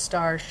earth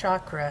star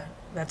chakra.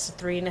 That's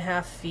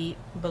 3.5 feet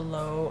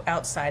below,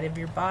 outside of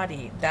your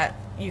body. That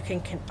you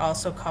can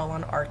also call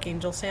on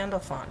Archangel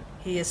Sandalphon.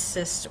 He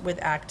assists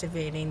with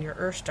activating your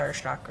earth star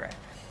chakra.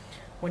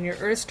 When your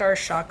earth star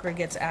chakra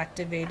gets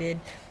activated,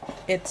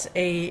 it's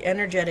a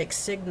energetic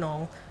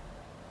signal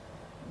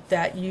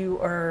that you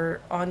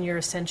are on your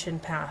ascension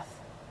path,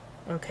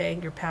 okay,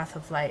 your path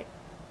of light.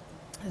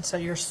 And so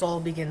your soul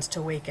begins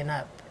to waken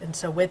up. And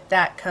so with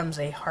that comes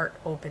a heart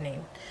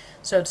opening.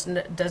 So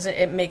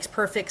it makes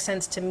perfect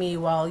sense to me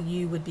while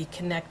you would be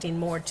connecting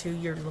more to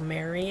your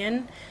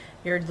Lemurian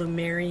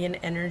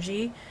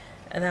energy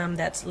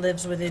that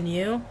lives within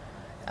you,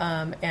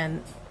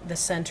 and the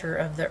center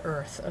of the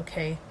earth,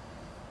 okay?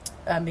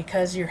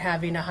 Because you're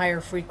having a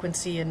higher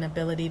frequency and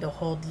ability to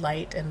hold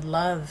light and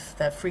love,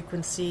 that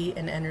frequency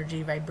and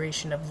energy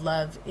vibration of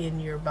love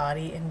in your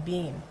body and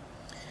being.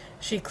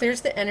 She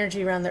clears the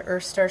energy around the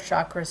earth star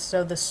chakra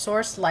so the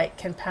source light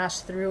can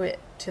pass through it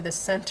to the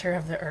center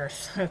of the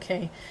earth,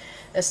 okay?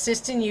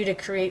 Assisting you to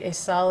create a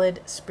solid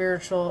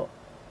spiritual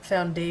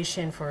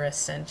foundation for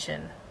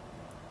ascension.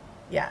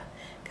 Yeah,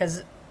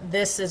 because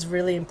this is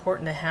really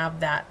important to have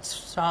that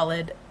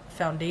solid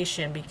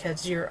foundation,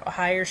 because your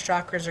higher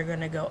chakras are going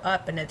to go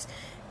up, and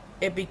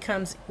it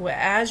becomes,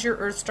 as your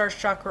earth star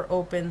chakra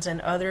opens and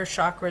other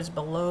chakras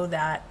below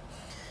that,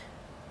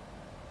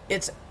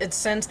 it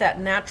sends that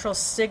natural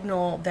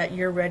signal that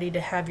you're ready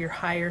to have your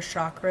higher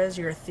chakras,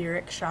 your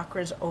etheric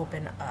chakras,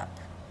 open up.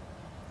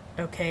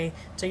 Okay,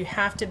 so you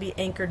have to be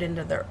anchored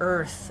into the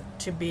earth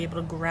to be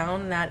able to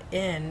ground that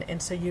in,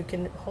 and so you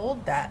can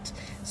hold that.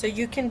 So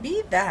you can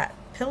be that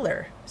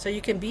pillar. So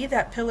you can be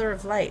that pillar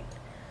of light,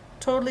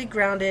 totally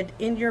grounded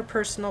in your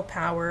personal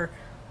power,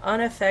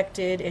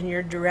 unaffected in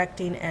your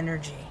directing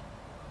energy.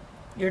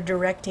 You're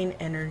directing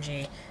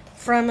energy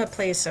from a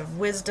place of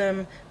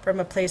wisdom,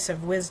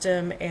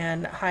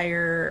 and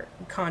higher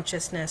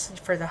consciousness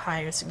for the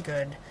highest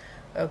good.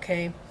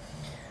 Okay?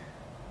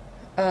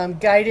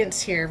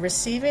 Guidance here.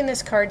 Receiving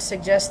this card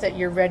suggests that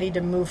you're ready to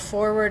move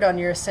forward on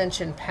your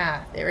ascension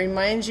path. It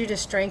reminds you to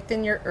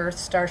strengthen your earth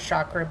star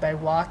chakra by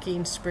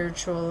walking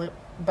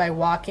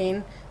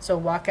so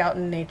walk out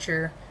in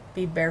nature,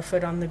 be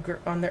barefoot on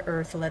the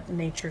earth, let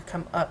nature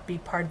come up, be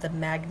part of the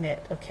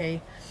magnet,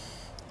 okay?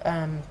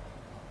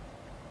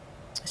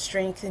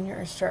 Strengthen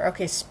your star.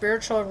 Okay,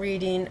 spiritual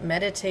reading,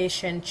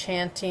 meditation,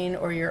 chanting,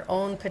 or your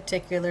own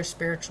particular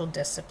spiritual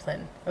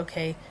discipline.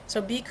 Okay,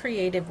 so be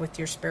creative with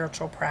your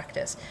spiritual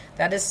practice.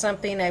 That is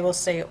something I will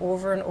say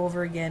over and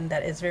over again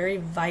that is very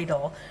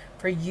vital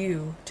for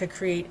you to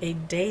create a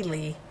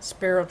daily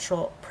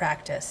spiritual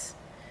practice.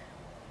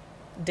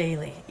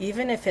 Daily,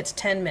 even if it's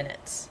 10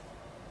 minutes.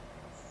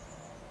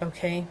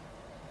 Okay?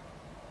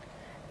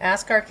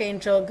 Ask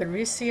Archangel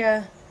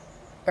Gersisa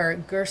or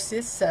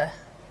Gersisa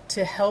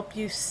to help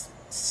you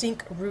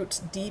sink roots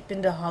deep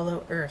into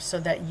hollow earth so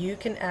that you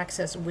can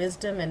access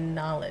wisdom and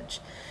knowledge.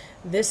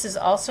 This is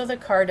also the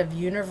card of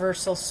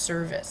universal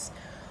service.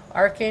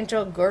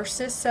 Archangel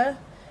Gersisa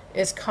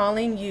is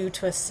calling you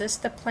to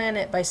assist the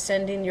planet by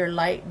sending your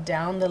light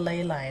down the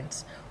ley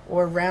lines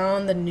or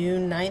around the new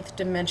 9th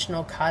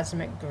dimensional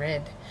cosmic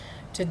grid.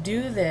 To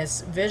do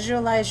this,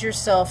 visualize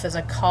yourself as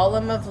a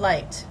column of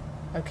light.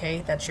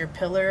 Okay, that's your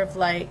pillar of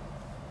light.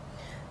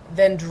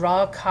 Then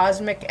draw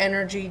cosmic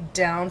energy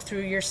down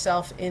through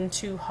yourself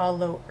into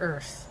hollow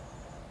earth.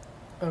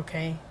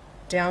 Okay?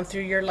 Down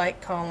through your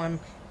light column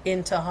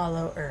into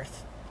hollow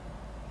earth.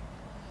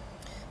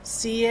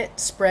 See it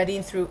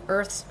spreading through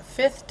Earth's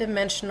 5th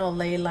dimensional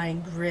ley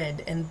line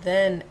grid and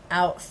then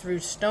out through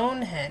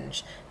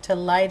Stonehenge to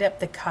light up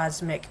the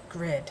cosmic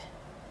grid.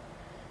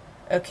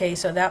 Okay,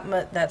 so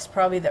that's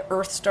probably the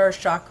Earth Star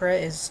chakra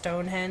is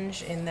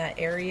Stonehenge in that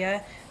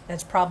area.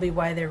 That's probably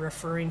why they're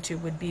referring to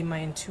would be my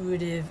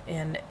intuitive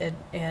and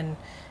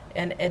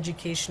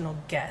educational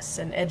guess,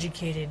 an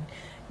educated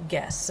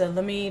guess. So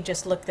let me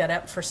just look that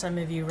up for some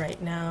of you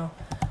right now.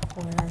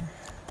 Where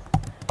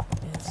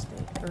is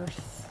the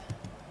Earth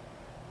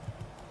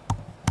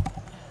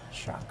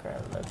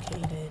chakra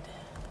located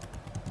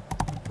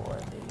for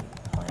the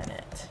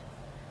planet?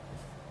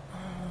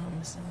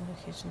 Some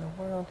location in the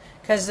world,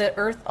 because the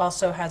Earth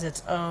also has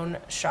its own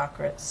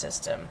chakra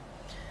system.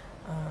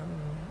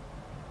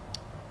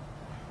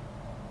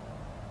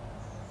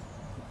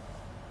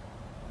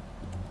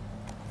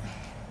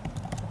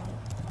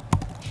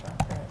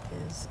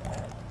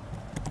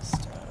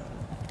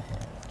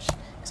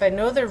 I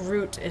know the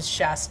root is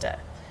Shasta.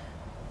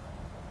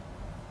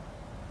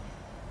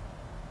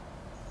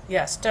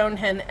 Yeah,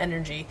 Stonehenge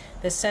energy.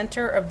 The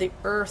center of the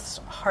Earth's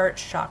heart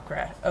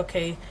chakra.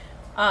 Okay.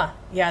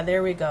 Yeah,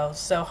 there we go.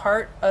 So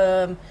heart,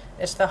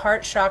 it's the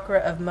heart chakra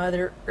of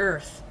Mother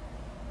Earth.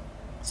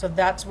 So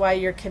that's why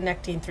you're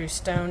connecting through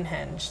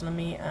Stonehenge. Let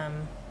me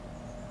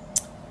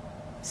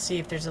see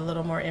if there's a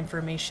little more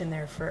information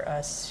there for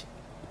us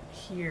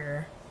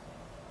here.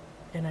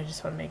 And I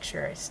just want to make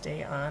sure I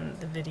stay on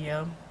the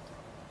video.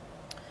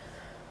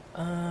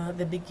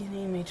 The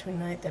beginning, May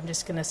 29th. I'm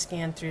just going to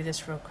scan through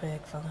this real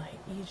quick. Following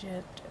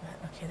Egypt.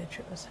 Okay, the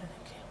trip was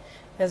okay.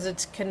 Because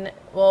it's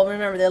well,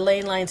 remember the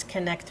ley lines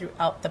connect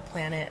throughout the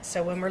planet.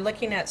 So when we're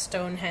looking at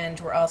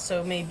Stonehenge, we're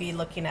also maybe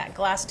looking at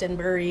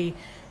Glastonbury,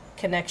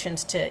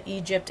 connections to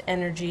Egypt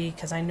energy,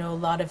 because I know a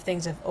lot of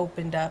things have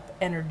opened up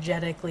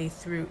energetically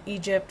through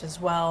Egypt as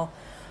well.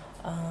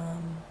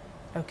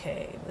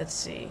 Okay, let's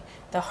see.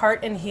 The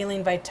heart and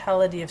healing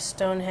vitality of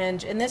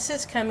Stonehenge. And this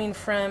is coming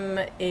from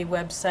a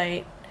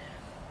website,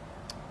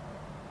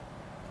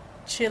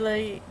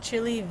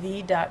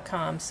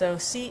 chillavie.com. So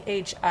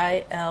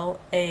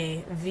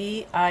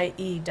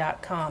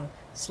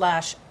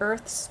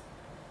CHILAVIE.com/Earth's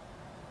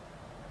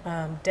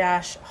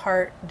dash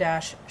heart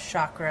dash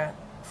chakra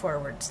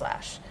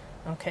 /.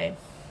 Okay,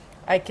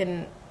 I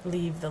can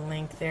leave the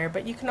link there,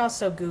 but you can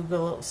also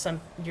Google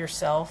some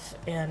yourself,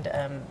 and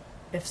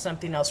if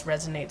something else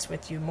resonates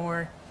with you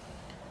more.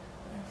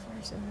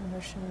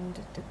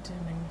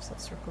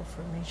 Circle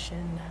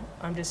formation.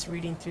 I'm just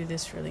reading through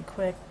this really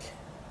quick.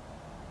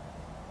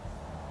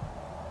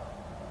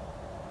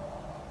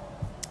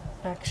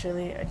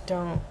 Actually, I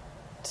don't.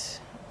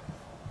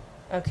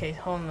 Okay,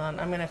 hold on.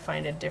 I'm going to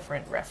find a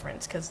different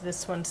reference, because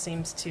this one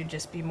seems to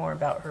just be more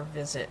about her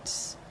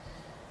visits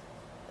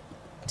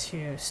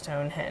to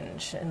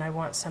Stonehenge, and I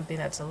want something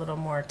that's a little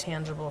more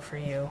tangible for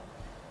you.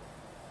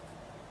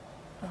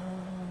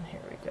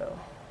 Here we go.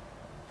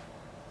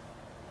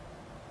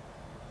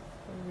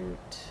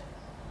 Root,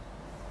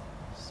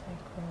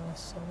 sacral,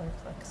 solar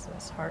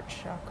plexus, heart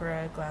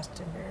chakra,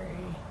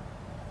 Glastonbury.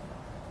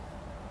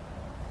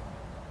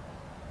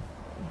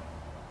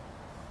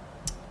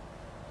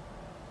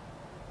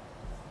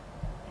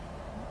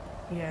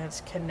 Yeah,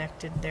 it's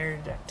connected there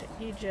to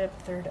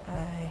Egypt, third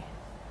eye,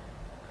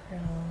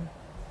 crown.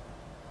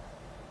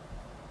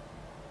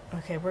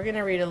 Okay, we're going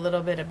to read a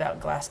little bit about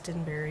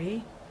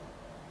Glastonbury.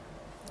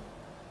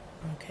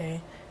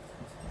 Okay.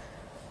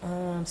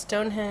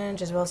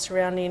 Stonehenge as well as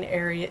surrounding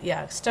area.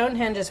 Yeah,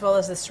 Stonehenge as well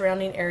as the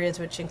surrounding areas,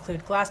 which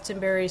include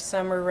Glastonbury,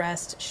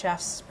 Somerset,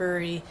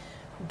 Shaftesbury,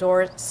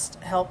 Dorset,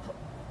 help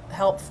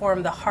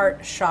form the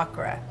heart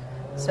chakra.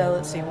 So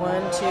let's see,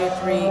 1, 2,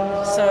 3.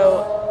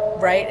 So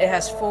right, it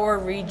has 4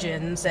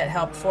 regions that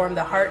help form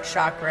the heart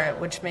chakra,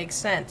 which makes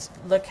sense.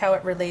 Look how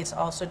it relates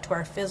also to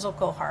our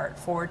physical heart,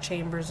 4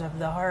 chambers of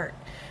the heart.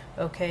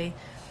 Okay.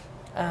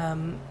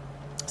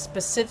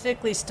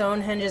 Specifically,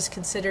 Stonehenge is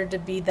considered to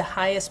be the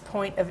highest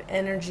point of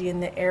energy in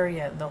the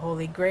area. The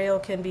Holy Grail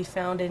can be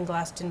found in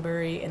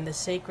Glastonbury, and the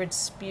sacred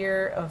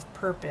spear of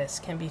purpose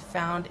can be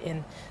found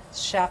in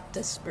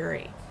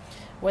Shaftesbury.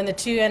 When the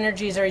two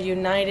energies are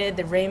united,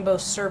 the rainbow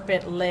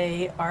serpent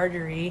ley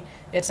artery,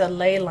 it's a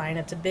ley line,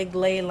 it's a big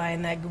ley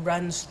line that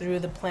runs through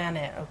the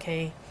planet,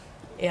 okay?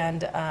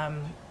 And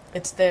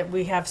it's that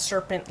we have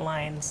serpent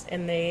lines,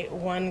 and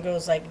one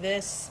goes like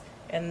this,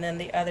 and then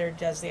the other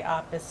does the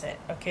opposite.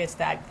 Okay, it's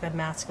that the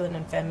masculine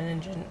and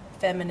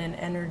feminine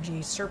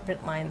energy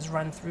serpent lines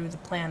run through the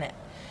planet.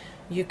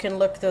 You can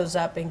look those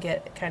up and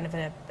get kind of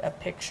a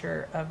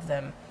picture of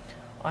them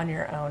on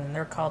your own, and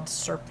they're called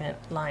serpent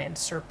lines,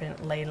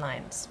 serpent ley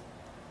lines.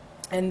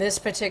 And this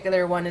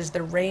particular one is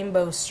the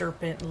rainbow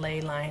serpent ley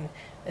line.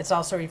 It's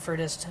also referred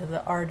as to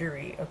the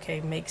artery.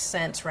 Okay, makes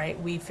sense, right?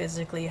 We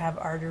physically have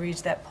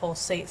arteries that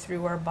pulsate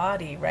through our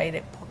body, right?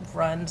 It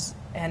runs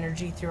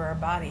energy through our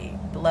body,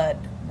 blood,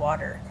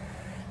 water.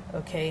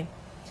 Okay,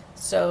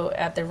 so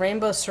at the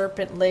rainbow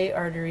serpent ley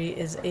artery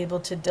is able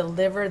to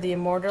deliver the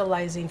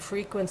immortalizing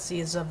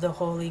frequencies of the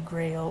Holy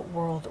Grail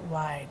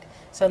worldwide.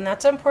 So, and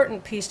that's an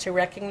important piece to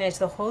recognize.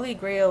 The Holy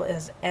Grail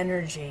is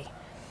energy.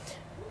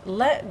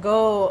 Let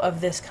go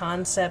of this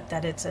concept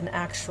that it's an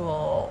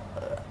actual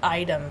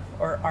item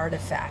or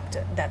artifact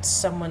that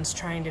someone's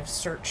trying to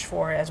search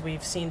for, as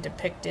we've seen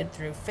depicted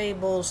through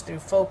fables, through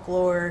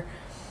folklore,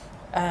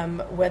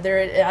 whether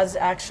it is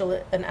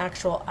an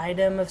actual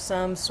item of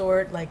some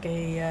sort, like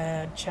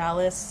a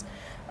chalice.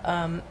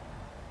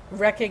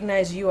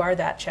 Recognize you are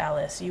that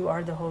chalice. You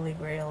are the Holy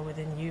Grail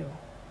within you.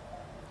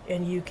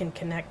 And you can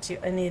connect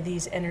to any of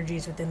these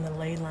energies within the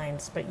ley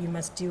lines, but you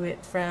must do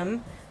it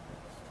from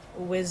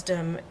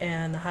wisdom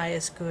and the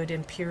highest good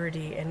and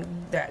purity and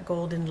that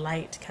golden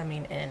light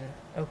coming in.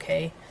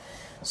 Okay,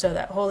 so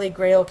that Holy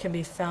Grail can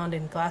be found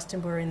in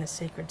Glastonbury in the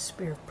sacred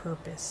spear of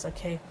purpose.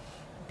 Okay,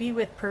 be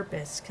with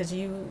purpose, because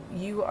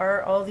you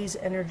are all these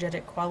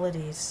energetic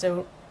qualities.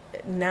 So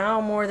now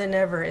more than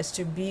ever is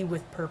to be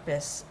with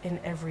purpose in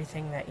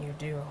everything that you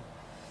do.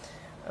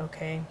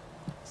 Okay,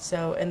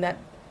 so and that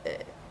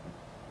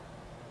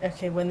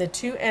okay, when the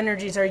two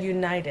energies are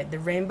united, the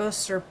rainbow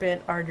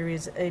serpent artery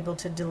is able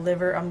to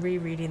deliver, I'm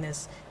rereading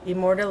this,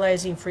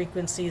 immortalizing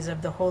frequencies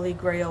of the Holy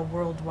Grail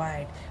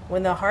worldwide.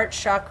 When the heart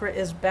chakra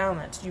is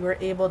balanced, you are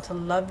able to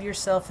love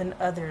yourself and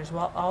others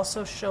while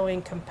also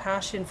showing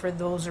compassion for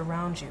those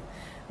around you.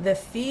 The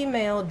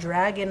female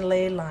dragon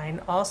ley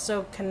line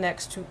also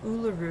connects to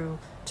Uluru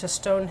to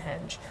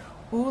Stonehenge.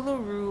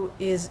 Uluru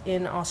is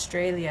in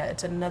Australia.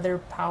 It's another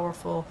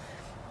powerful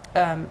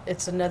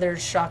it's another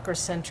chakra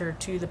center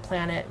to the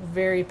planet,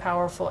 very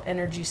powerful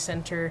energy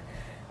center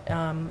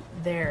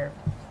there.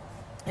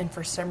 And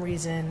for some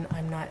reason,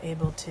 I'm not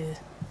able to,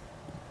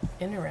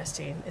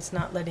 interesting, it's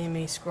not letting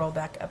me scroll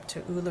back up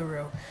to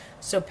Uluru.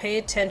 So pay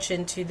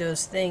attention to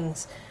those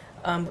things.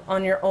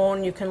 On your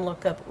own, you can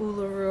look up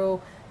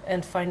Uluru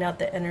and find out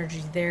the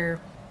energy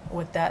there,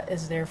 what that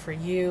is there for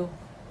you.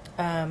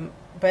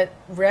 But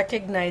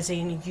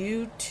recognizing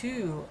you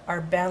too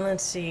are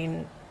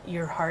balancing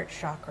your heart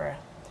chakra.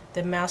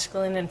 The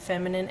masculine and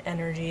feminine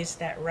energies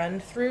that run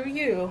through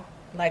you,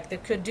 like the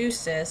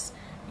caduceus,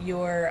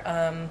 your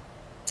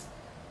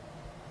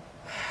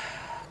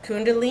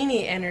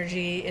Kundalini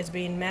energy is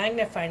being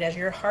magnified as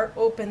your heart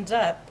opens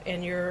up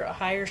in your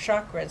higher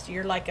chakras.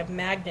 You're like a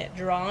magnet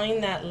drawing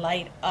that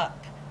light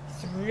up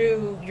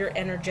through your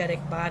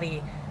energetic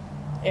body,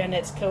 and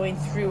it's going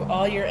through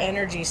all your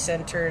energy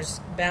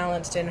centers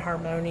balanced in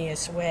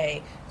harmonious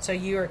way. So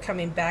you are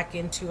coming back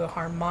into a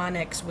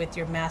harmonics with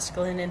your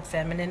masculine and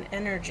feminine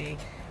energy.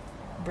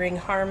 Bring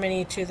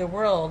harmony to the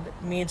world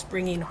means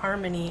bringing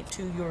harmony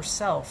to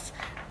yourself.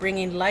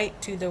 Bringing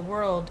light to the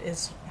world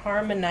is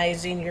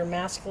harmonizing your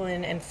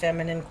masculine and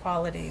feminine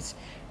qualities.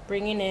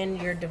 Bringing in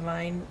your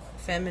divine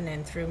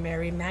feminine through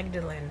Mary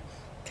Magdalene.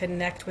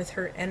 Connect with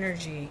her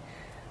energy.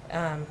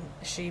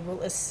 She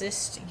will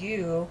assist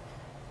you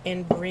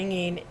in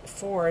bringing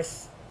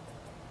forth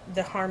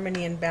the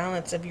harmony and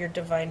balance of your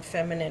divine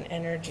feminine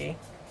energy.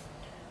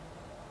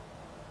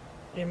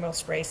 And we'll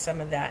spray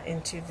some of that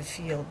into the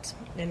field.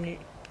 And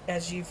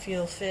as you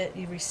feel fit,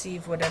 you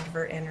receive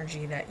whatever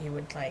energy that you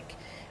would like.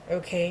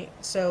 Okay,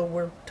 so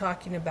we're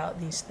talking about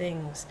these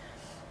things.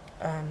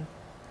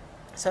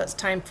 So it's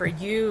time for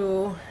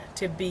you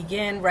to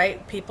begin,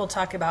 right? People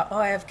talk about, oh,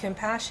 I have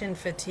compassion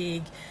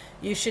fatigue.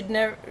 You should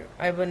never,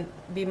 I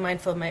wouldn't be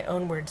mindful of my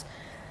own words.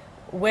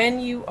 When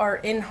you are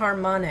in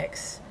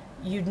harmonics,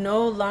 you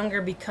no longer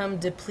become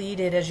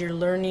depleted as you're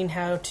learning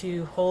how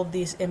to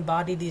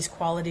embody these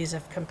qualities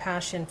of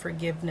compassion,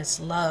 forgiveness,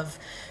 love.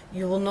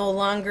 You will no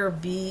longer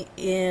be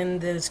in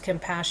this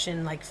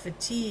compassion like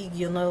fatigue.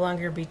 You'll no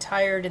longer be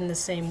tired in the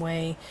same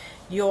way.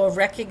 You'll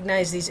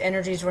recognize these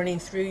energies running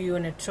through you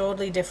in a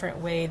totally different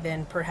way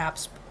than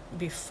perhaps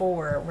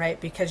before, right?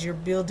 Because you're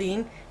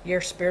building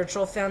your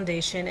spiritual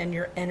foundation and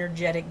your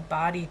energetic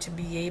body to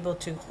be able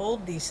to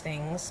hold these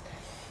things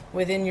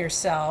within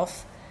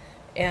yourself.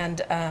 And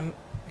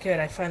good,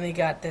 I finally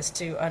got this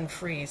to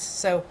unfreeze.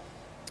 So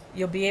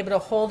You'll be able to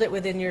hold it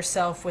within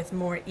yourself with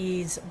more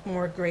ease,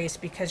 more grace,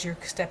 because you're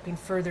stepping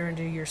further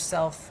into your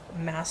self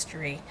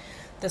mastery.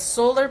 The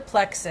solar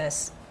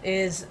plexus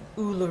is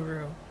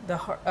Uluru, the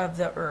heart of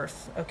the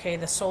earth. Okay,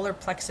 the solar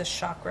plexus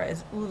chakra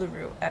is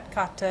Uluru at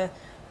Kata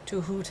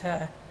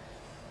Tuhuta.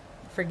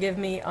 Forgive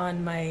me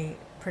on my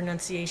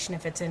pronunciation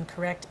if it's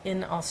incorrect,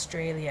 in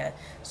Australia.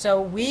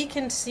 So we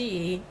can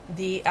see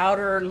the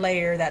outer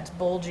layer that's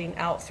bulging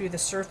out through the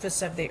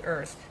surface of the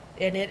earth,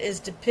 and it is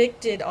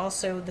depicted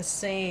also the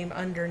same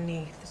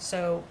underneath.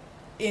 So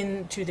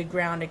into the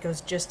ground, it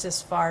goes just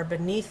as far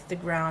beneath the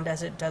ground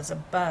as it does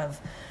above.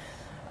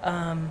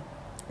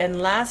 And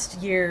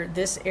last year,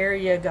 this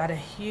area got a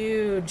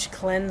huge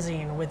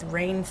cleansing with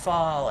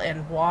rainfall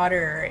and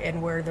water,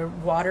 and where the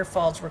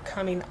waterfalls were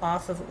coming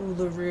off of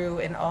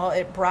Uluru, and all,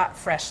 it brought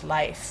fresh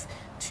life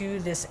to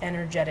this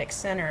energetic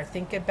center.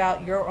 Think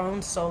about your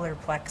own solar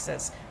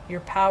plexus, your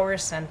power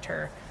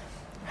center.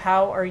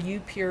 How are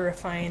you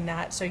purifying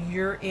that so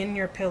you're in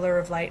your pillar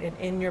of light and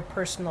in your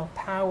personal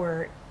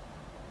power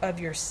of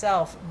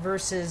yourself,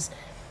 versus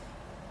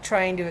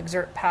trying to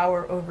exert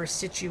power over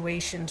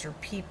situations or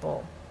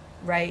people?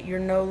 Right? You're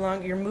no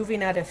longer, you're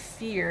moving out of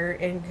fear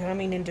and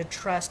coming into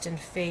trust and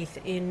faith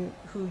in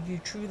who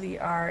you truly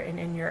are and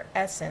in your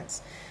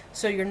essence.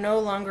 So you're no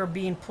longer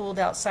being pulled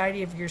outside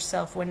of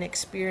yourself when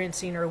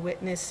experiencing or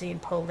witnessing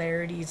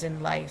polarities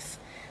in life.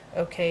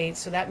 Okay,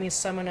 so that means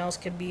someone else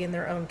could be in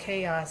their own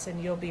chaos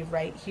and you'll be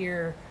right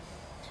here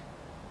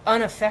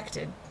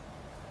unaffected,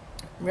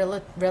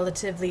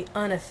 relatively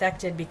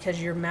unaffected,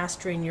 because you're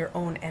mastering your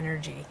own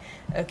energy.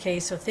 Okay,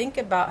 so think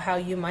about how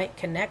you might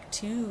connect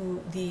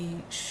to the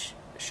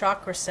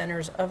chakra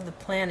centers of the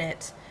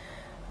planet,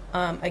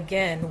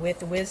 again,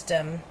 with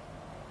wisdom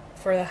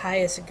for the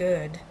highest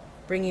good,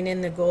 bringing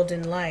in the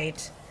golden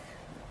light,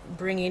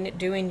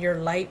 doing your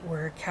light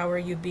work. How are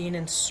you being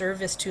in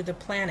service to the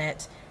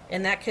planet?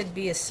 And that could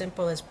be as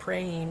simple as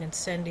praying and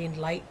sending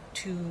light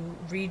to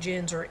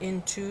regions or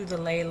into the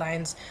ley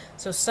lines.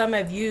 So some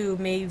of you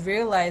may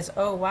realize,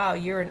 oh wow,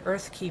 you're an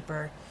earth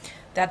keeper.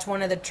 That's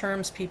one of the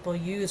terms people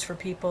use for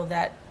people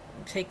that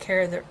take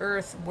care of the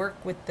earth,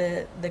 work with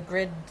the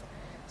grid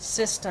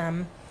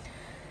system.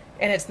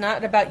 And it's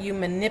not about you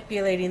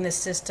manipulating the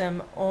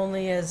system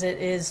only as it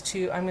is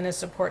to, I'm going to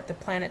support the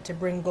planet to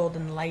bring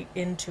golden light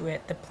into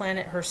it. The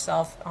planet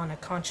herself, on a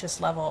conscious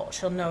level,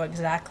 she'll know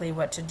exactly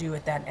what to do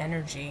with that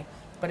energy.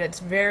 But it's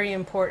very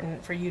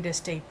important for you to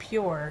stay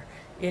pure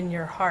in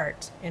your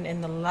heart and in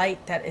the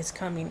light that is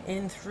coming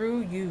in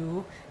through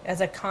you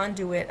as a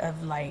conduit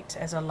of light,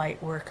 as a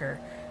light worker,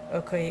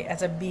 okay,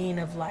 as a being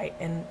of light.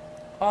 And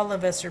all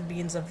of us are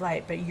beings of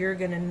light, but you're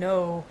going to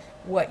know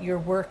what your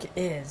work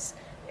is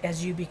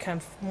as you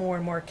become more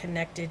and more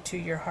connected to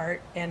your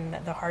heart and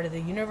the heart of the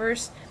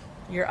universe,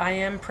 your I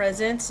am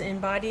presence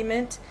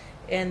embodiment,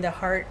 and the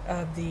heart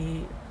of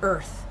the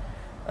earth.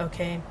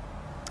 Okay,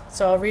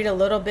 so I'll read a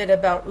little bit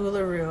about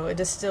Uluru. It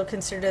is still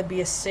considered to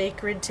be a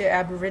sacred to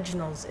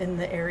Aboriginals in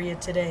the area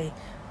today.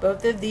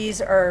 Both of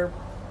these are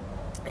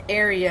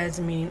areas,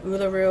 meaning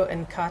Uluru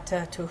and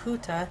Kata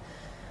Tuhuta,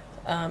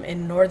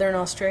 in northern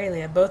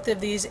Australia. Both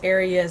of these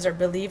areas are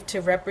believed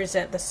to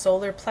represent the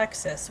solar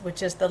plexus,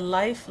 which is the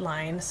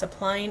lifeline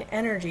supplying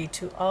energy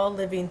to all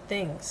living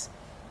things.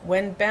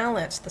 When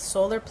balanced, the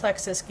solar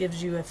plexus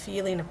gives you a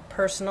feeling of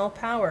personal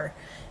power,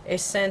 a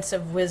sense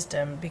of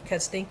wisdom,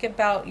 because think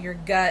about your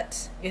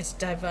gut. It's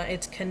divine,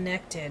 it's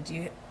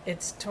connected.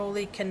 It's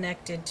totally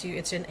connected to,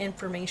 it's an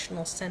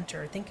informational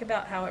center. Think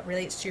about how it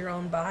relates to your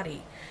own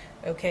body.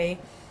 Okay,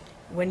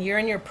 when you're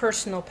in your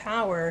personal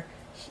power,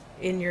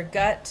 in your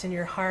gut and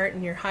your heart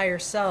and your higher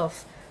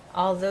self,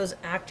 all those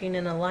acting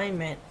in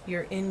alignment,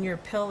 you're in your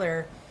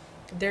pillar.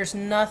 There's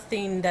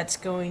nothing that's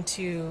going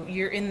to,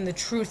 you're in the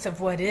truth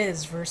of what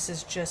is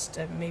versus just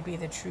maybe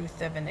the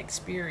truth of an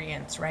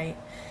experience, right?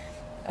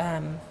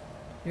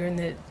 You're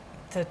in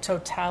the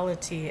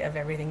totality of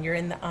everything. You're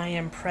in the I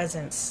am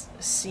presence,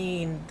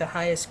 seeing the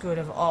highest good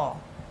of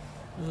all,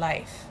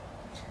 life.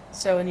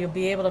 So, and you'll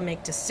be able to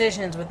make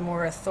decisions with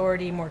more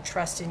authority, more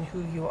trust in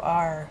who you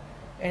are.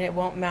 And it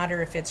won't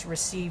matter if it's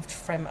received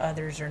from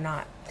others or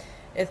not.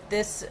 If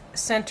this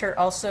center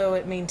also,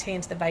 it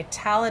maintains the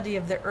vitality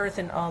of the earth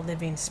and all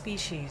living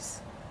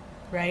species,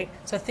 right?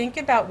 So think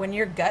about when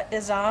your gut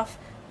is off,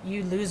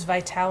 you lose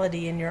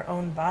vitality in your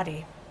own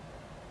body,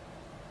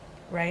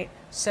 right?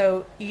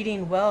 So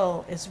eating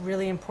well is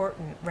really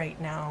important right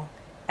now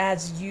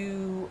as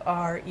you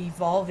are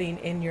evolving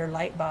in your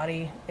light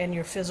body, and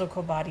your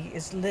physical body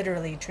is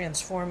literally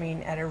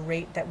transforming at a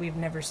rate that we've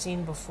never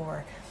seen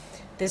before.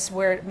 This is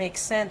where it makes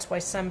sense why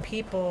some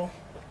people,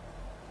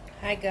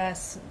 hi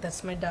Gus,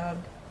 that's my dog,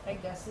 hi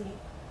Gussie.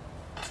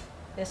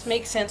 This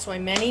makes sense why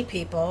many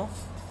people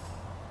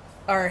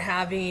are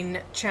having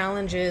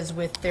challenges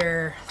with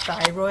their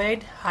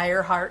thyroid,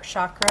 higher heart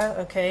chakra,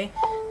 okay,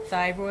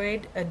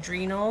 thyroid,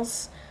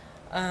 adrenals,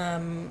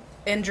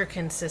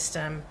 endocrine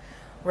system,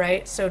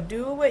 right? So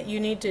do what you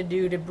need to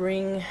do to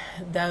bring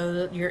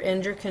your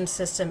endocrine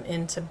system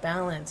into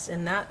balance,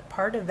 and that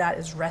part of that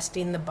is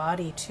resting the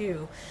body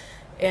too.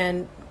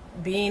 And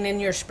being in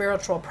your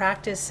spiritual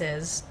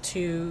practices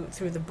through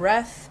the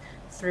breath,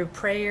 through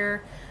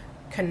prayer,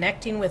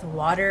 connecting with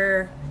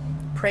water,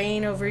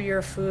 praying over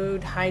your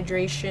food,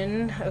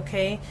 hydration,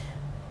 okay?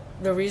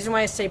 The reason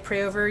why I say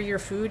pray over your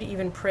food,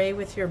 even pray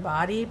with your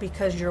body,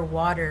 because you're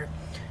water.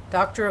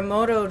 Dr.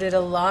 Emoto did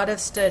a lot of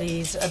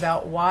studies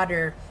about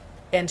water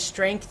and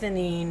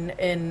strengthening,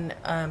 and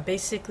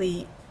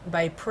basically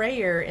by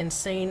prayer and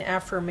saying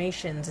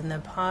affirmations in the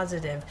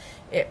positive,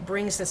 it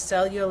brings the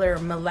cellular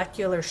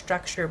molecular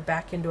structure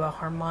back into a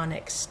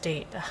harmonic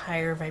state, a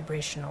higher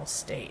vibrational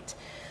state.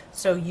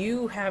 So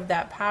you have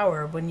that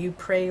power when you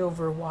pray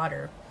over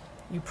water.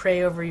 You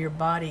pray over your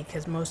body,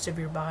 because most of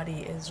your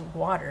body is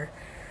water.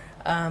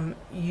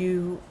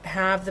 You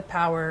have the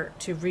power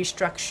to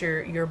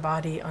restructure your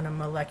body on a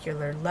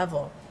molecular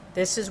level.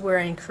 This is where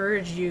I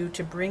encourage you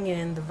to bring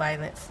in the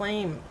violet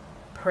flame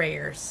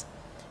prayers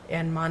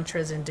and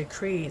mantras and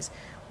decrees.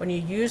 When you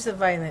use the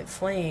violet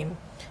flame,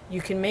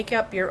 you can make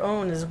up your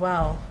own as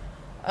well.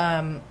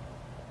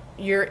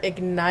 You're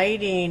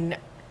igniting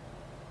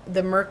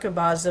the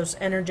Merkabahs, those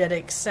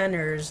energetic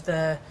centers,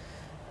 the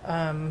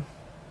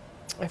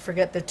I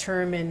forget the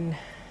term in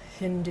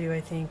Hindu,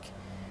 I think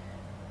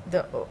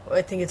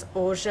it's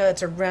Oja.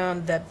 It's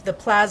around the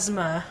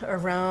plasma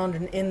around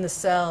and in the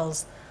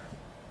cells.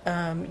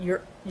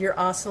 You're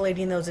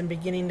oscillating those and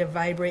beginning to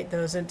vibrate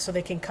those, and so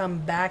they can come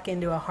back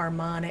into a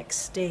harmonic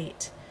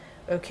state.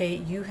 Okay,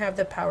 you have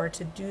the power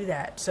to do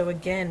that. So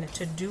again,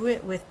 to do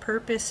it with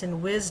purpose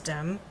and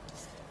wisdom,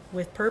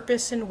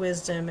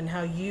 and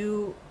how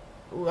you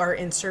are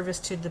in service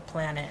to the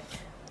planet.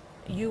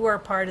 You are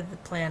part of the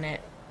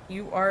planet.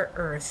 You are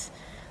Earth.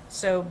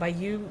 So by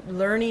you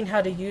learning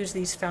how to use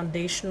these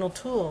foundational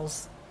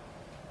tools,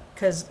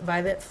 because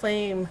violet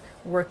flame,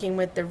 working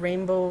with the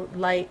rainbow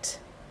light,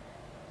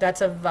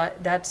 that's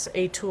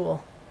a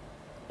tool,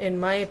 in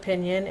my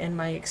opinion and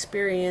my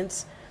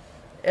experience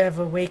of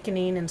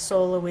awakening and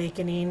soul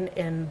awakening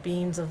and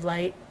beings of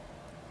light.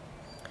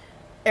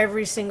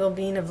 Every single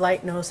being of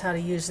light knows how to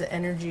use the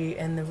energy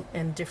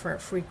and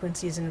different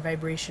frequencies and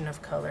vibration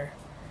of color,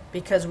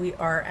 because we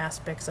are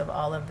aspects of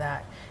all of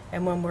that.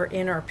 And when we're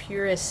in our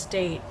purest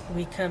state,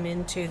 we come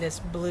into this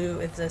blue.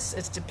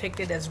 It's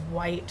depicted as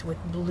white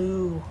with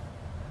blue,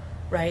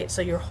 right?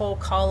 So your whole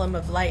column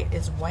of light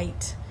is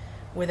white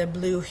with a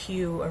blue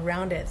hue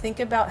around it. Think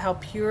about how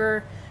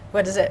pure,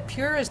 what is it?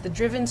 Pure as the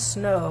driven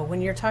snow.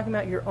 When you're talking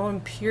about your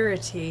own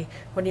purity,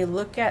 when you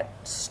look at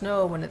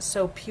snow, when it's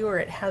so pure,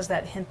 it has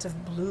that hint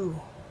of blue.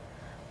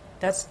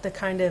 That's the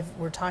kind of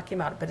we're talking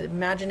about. But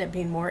imagine it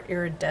being more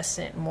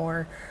iridescent,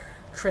 more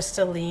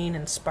crystalline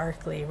and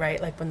sparkly,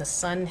 right? Like when the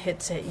sun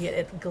hits it,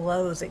 it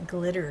glows, it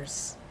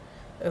glitters.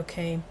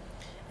 Okay,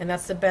 and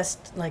that's the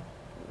best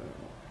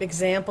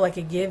example I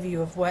could give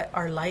you of what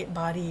our light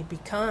body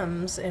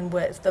becomes, and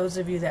what those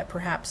of you that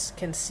perhaps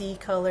can see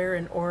color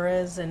and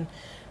auras, and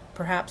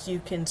perhaps you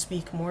can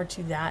speak more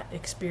to that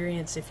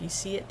experience if you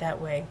see it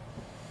that way.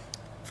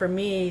 For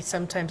me,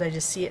 sometimes I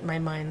just see it in my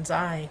mind's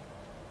eye.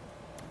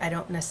 I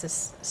don't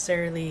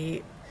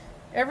necessarily,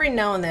 every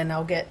now and then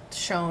I'll get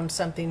shown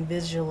something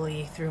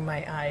visually through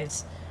my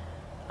eyes,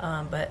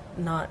 but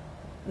not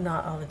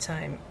all the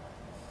time.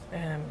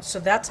 So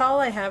that's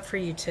all I have for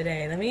you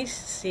today. Let me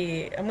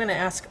see. I'm going to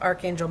ask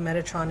Archangel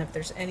Metatron if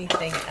there's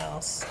anything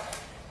else.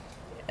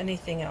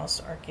 Anything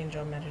else,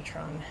 Archangel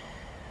Metatron?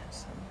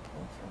 Some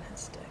pull from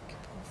his deck.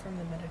 Pull from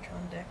the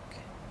Metatron deck.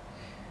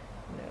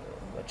 No,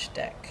 which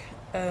deck?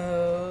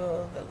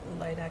 Oh, the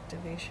light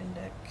activation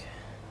deck.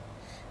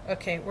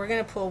 Okay, we're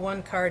going to pull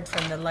one card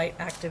from the light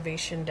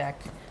activation deck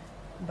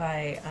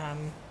by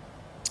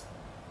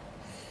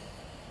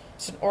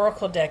it's an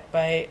oracle deck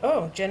by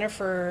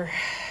Jennifer.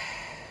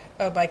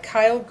 By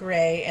Kyle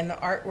Gray, and the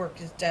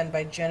artwork is done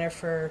by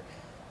Jennifer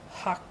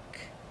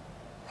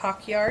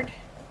Hawkyard.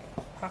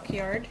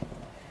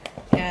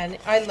 And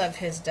I love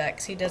his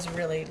decks. He does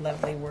really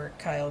lovely work,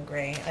 Kyle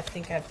Gray. I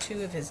think I have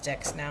 2 of his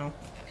decks now.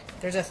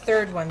 There's a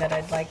 3rd one that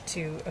I'd like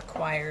to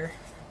acquire,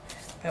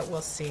 but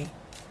we'll see.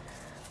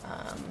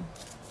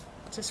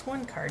 Just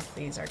one card,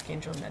 please,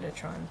 Archangel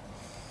Metatron.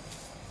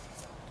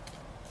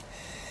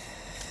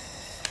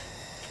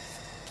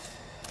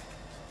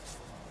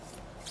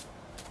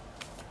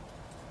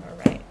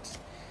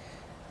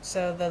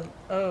 So the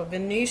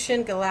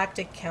Venusian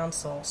Galactic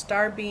Council,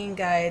 Star Being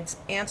Guides,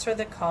 answer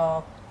the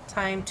call,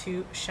 time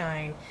to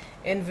shine.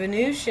 And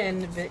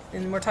Venusian,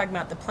 and we're talking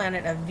about the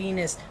planet of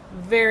Venus,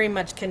 very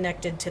much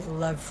connected to the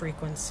love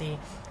frequency.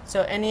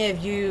 So any of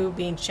you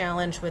being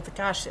challenged with,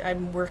 gosh,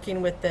 I'm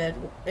working with the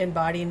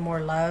embodying more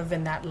love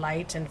and that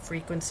light and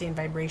frequency and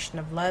vibration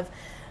of love,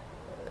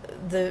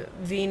 the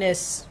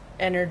Venus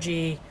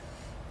energy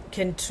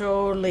can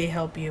totally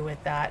help you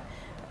with that.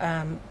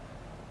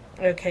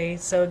 Okay,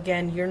 so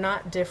again, you're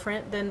not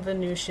different than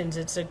Venusians.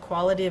 It's a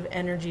quality of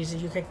energies.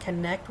 You can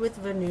connect with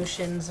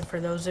Venusians for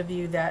those of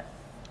you that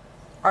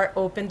are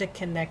open to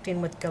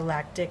connecting with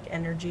galactic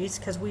energies,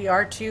 because we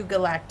are too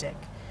galactic.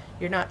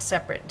 You're not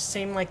separate.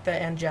 Same like the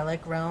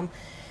angelic realm.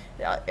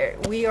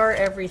 We are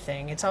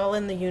everything. It's all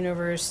in the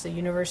universe. The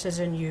universe is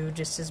in you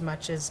just as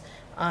much as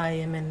I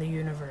am in the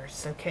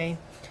universe, okay?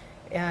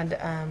 And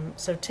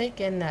so take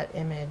in that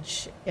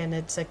image, and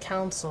it's a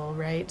council,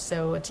 right?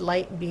 So it's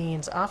light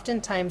beings.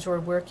 Oftentimes we're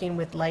working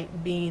with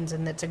light beings,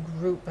 and it's a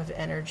group of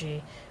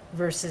energy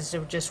versus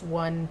just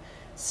one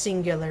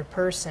singular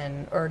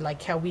person, or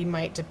like how we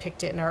might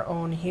depict it in our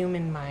own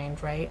human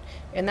mind, right?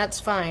 And that's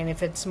fine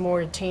if it's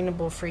more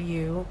attainable for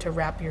you to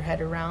wrap your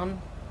head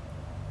around.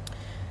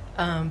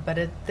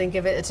 But think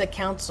of it, it's a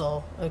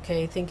council,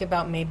 okay? Think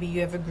about maybe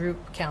you have a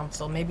group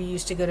council. Maybe you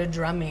used to go to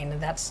drumming,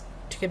 and that's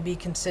could be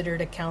considered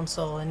a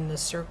council in the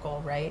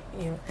circle, right?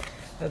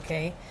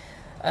 Okay?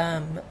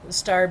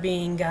 Star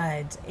being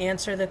guides,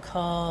 answer the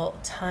call,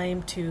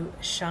 time to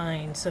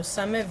shine. So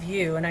some of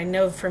you, and I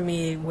know for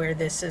me where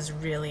this is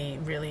really,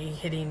 really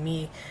hitting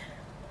me,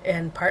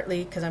 and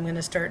partly because I'm going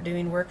to start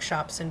doing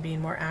workshops and being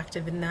more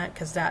active in that,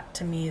 because that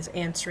to me is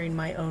answering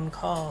my own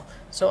call,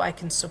 so I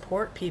can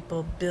support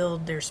people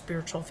build their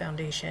spiritual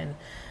foundation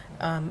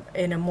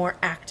in a more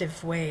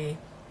active way,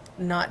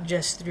 not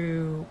just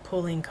through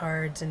pulling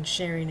cards and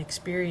sharing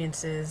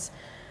experiences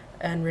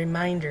and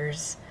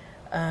reminders,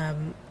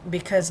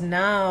 because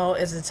now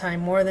is the time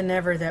more than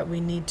ever that we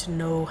need to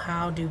know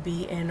how to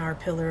be in our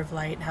pillar of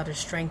light, how to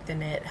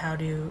strengthen it, how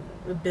to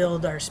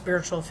build our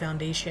spiritual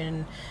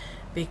foundation,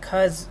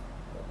 because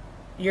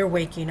you're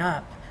waking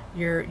up,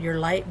 your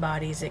light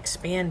body's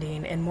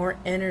expanding, and more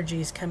energy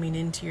is coming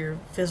into your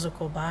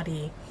physical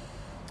body,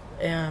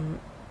 and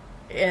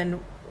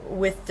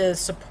with the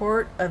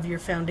support of your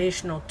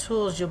foundational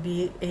tools, you'll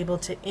be able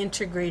to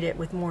integrate it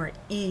with more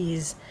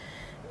ease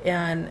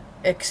and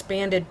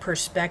expanded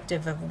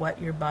perspective of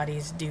what your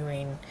body's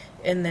doing,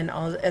 and then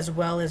as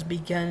well as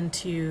begin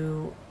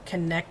to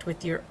connect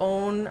with your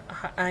own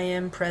I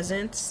am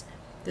presence.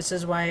 This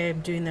is why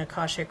I'm doing the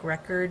Akashic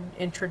Record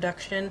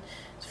introduction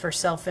for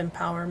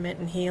self-empowerment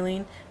and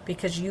healing,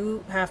 because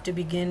you have to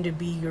begin to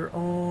be your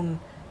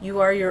own. You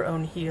are your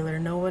own healer.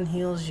 No one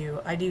heals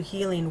you. I do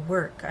healing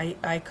work.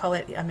 I call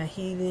it, I'm a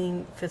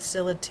healing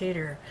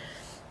facilitator,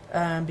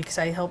 because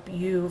I help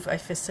you, I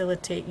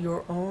facilitate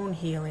your own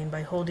healing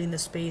by holding the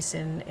space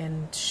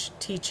and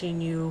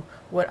teaching you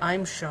what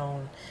I'm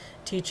shown,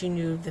 teaching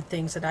you the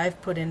things that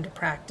I've put into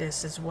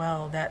practice as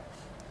well, that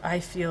I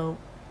feel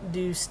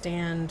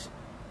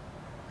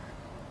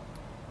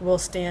will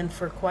stand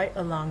for quite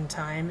a long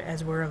time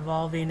as we're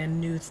evolving,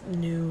 and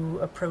new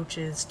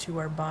approaches to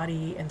our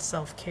body and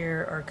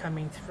self-care are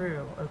coming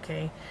through,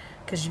 okay?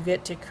 Because you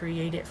get to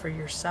create it for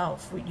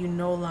yourself. You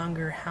no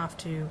longer have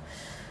to,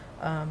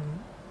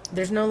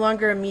 there's no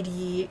longer a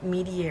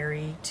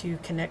mediary to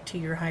connect to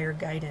your higher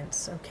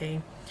guidance,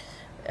 okay?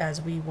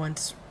 As we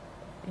once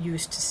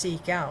used to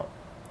seek out.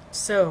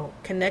 So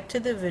connect to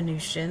the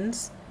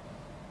Venusians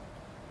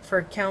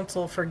for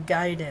counsel, for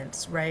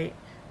guidance, right?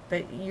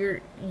 But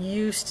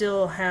you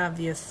still have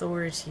the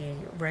authority,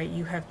 right?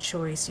 You have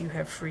choice, you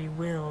have free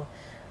will,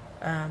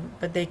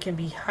 but they can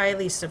be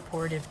highly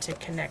supportive to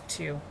connect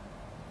to,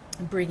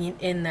 bringing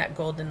in that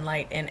golden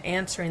light and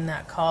answering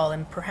that call,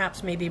 and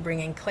perhaps maybe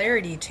bringing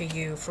clarity to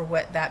you for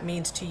what that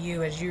means to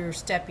you as you're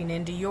stepping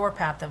into your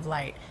path of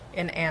light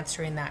and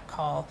answering that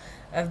call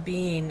of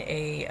being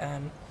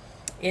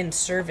in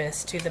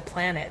service to the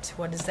planet.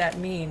 What does that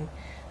mean?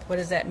 What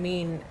does that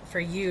mean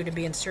for you to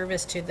be in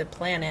service to the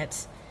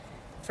planet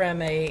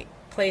from a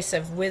place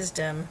of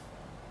wisdom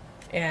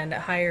and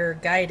higher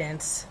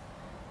guidance?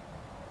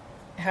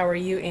 How are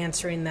you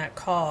answering that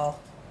call?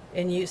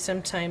 And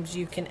sometimes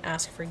you can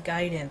ask for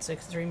guidance.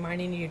 It's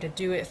reminding you to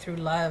do it through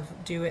love,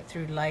 do it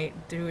through light,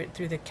 do it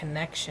through the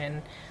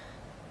connection.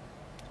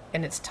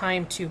 And it's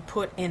time to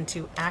put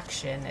into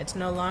action. It's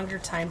no longer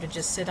time to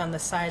just sit on the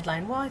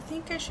sideline. Well, I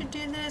think I should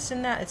do this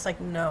and that. It's like,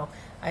 no,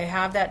 I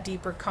have that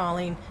deeper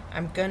calling.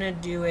 I'm going to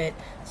do it.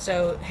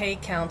 So, hey,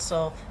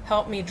 council,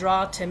 help me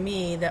draw to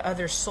me the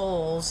other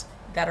souls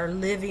that are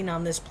living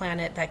on this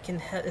planet that can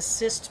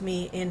assist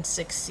me in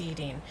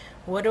succeeding.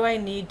 What do I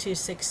need to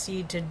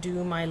succeed to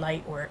do my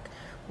light work?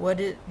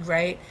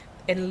 Right?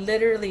 And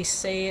literally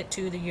say it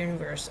to the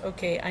universe.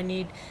 Okay, I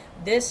need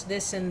this,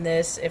 this, and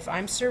this. If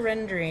I'm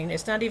surrendering,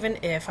 it's not even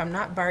if, I'm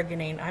not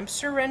bargaining. I'm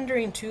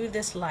surrendering to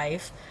this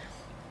life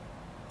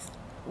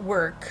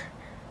work.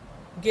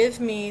 Give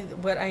me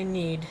what I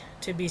need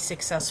to be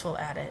successful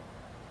at it,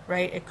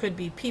 right? It could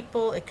be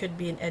people, it could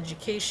be an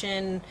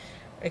education,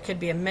 it could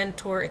be a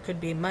mentor, it could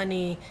be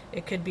money,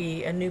 it could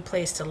be a new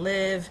place to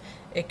live,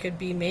 it could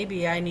be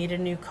maybe I need a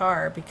new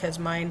car because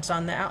mine's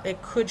on the out.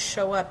 It could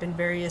show up in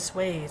various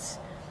ways.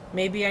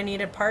 Maybe I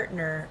need a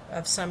partner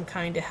of some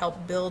kind to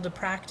help build a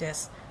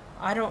practice.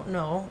 I don't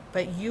know,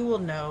 but you will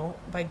know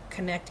by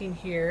connecting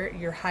here,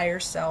 your higher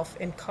self,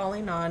 and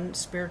calling on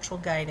spiritual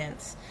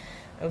guidance.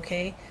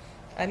 Okay?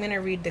 I'm going to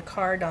read the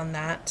card on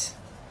that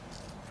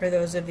for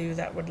those of you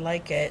that would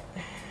like it.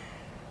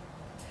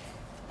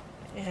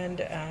 And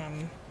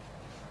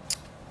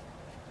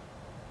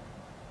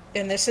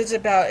this is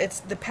about,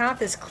 the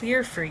path is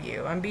clear for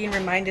you. I'm being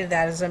reminded of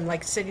that as I'm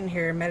like sitting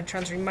here,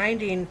 Metatron's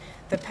reminding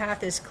the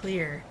path is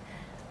clear.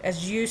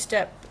 As you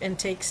step and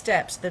take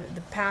steps, the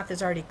path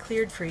is already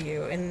cleared for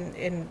you.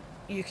 And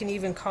you can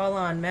even call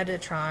on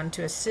Metatron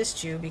to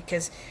assist you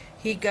because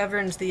he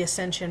governs the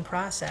ascension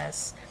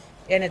process.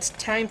 And it's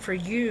time for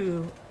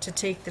you to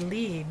take the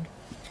lead.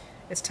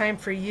 It's time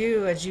for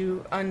you, as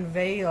you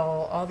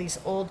unveil all these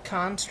old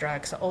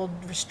constructs, old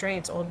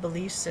restraints, old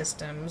belief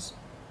systems.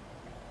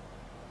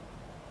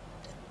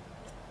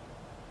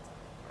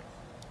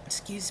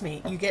 Excuse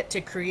me. You get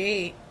to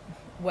create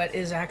what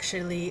is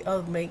actually,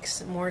 oh,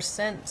 makes more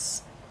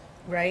sense,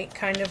 right?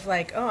 Kind of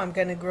like, oh, I'm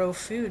going to grow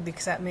food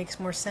because that makes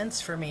more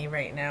sense for me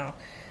right now.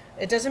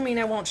 It doesn't mean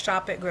I won't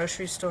shop at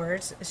grocery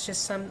stores. It's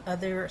just some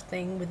other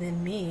thing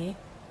within me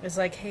is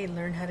like, hey,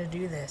 learn how to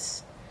do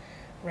this,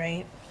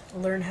 right?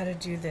 Learn how to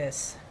do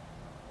this.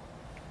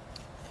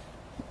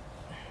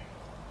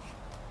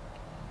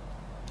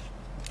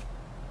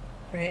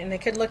 Right? And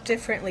it could look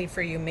differently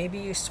for you. Maybe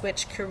you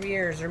switch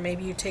careers, or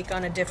maybe you take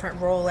on a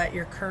different role at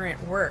your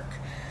current work.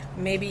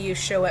 Maybe you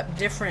show up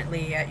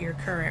differently at your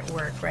current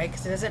work, right?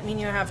 Because it doesn't mean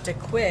you have to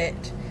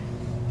quit,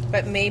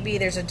 but maybe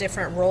there's a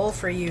different role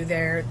for you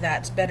there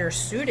that's better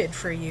suited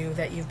for you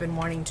that you've been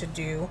wanting to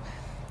do.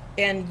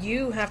 And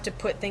you have to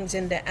put things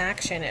into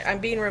action. I'm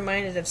being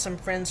reminded of some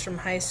friends from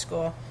high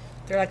school.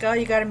 They're like, oh,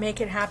 you got to make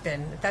it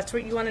happen. If that's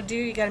what you want to do,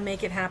 you got to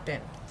make it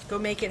happen. Go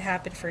make it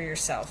happen for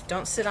yourself.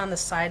 Don't sit on the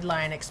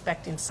sideline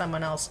expecting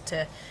someone else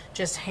to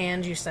just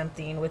hand you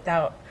something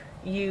without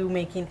you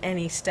making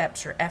any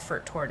steps or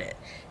effort toward it.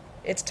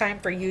 It's time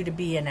for you to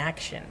be in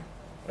action,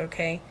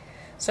 okay?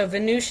 So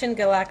Venusian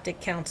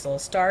Galactic Council,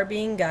 star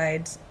being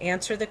guides,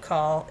 answer the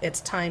call.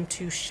 It's time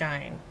to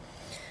shine.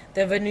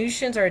 The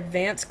Venusians are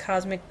advanced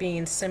cosmic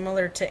beings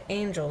similar to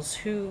angels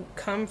who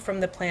come from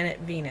the planet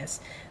Venus.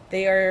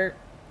 They are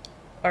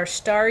our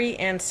starry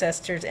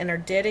ancestors and are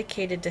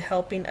dedicated to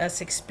helping us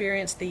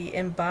experience the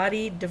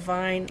embodied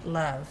divine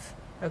love.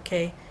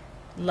 Okay?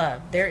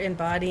 Love. They're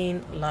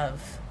embodying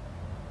love.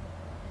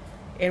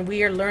 And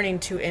we are learning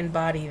to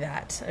embody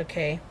that.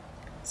 Okay?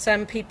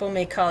 Some people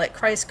may call it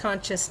Christ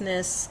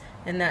consciousness,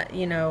 and that,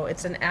 you know,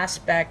 it's an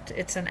aspect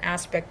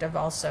of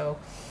also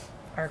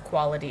our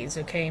qualities.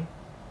 Okay?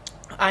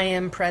 I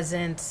am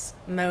presence,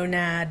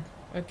 monad,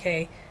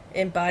 okay?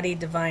 Embodied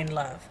divine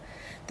love.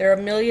 There are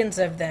millions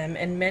of them,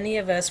 and many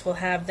of us will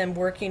have them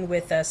working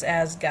with us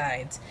as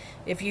guides.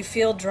 If you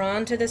feel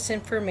drawn to this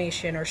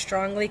information or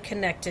strongly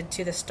connected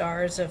to the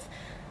stars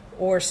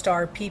or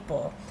star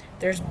people,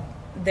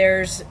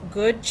 there's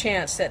good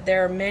chance that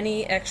there are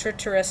many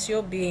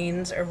extraterrestrial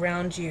beings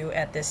around you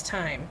at this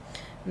time,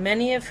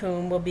 many of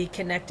whom will be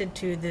connected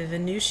to the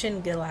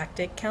Venusian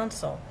Galactic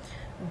Council,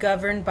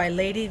 governed by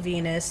Lady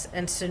Venus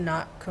and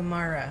Sanat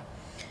Kumara.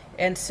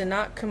 And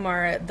Sanat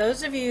Kumara,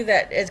 those of you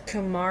that is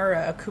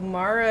Kumara, a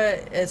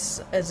Kumara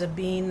is a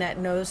being that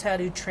knows how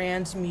to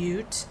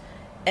transmute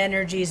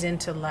energies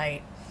into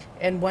light.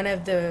 And one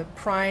of the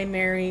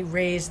primary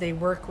rays they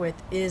work with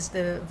is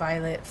the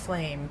violet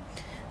flame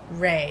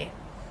ray.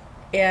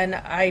 And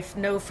I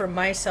know for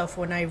myself,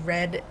 when I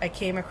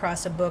came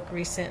across a book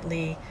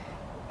recently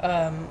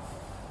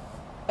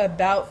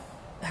about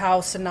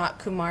how Sanat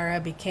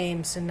Kumara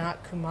became Sanat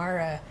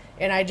Kumara,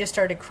 and I just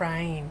started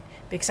crying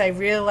because I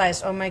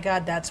realized, oh my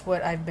God, that's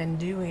what I've been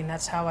doing.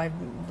 That's how I've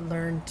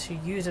learned to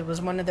use it. It was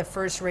one of the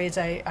first rays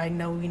I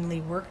knowingly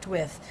worked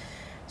with.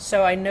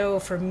 So I know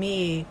for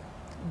me,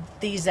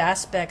 these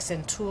aspects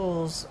and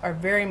tools are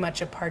very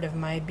much a part of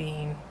my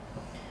being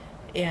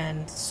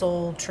and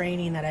soul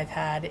training that I've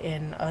had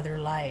in other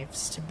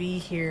lives, to be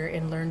here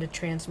and learn to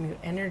transmute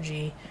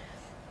energy.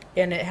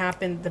 And it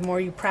happened, the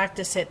more you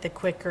practice it, the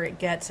quicker it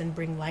gets, and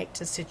bring light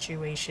to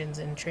situations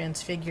and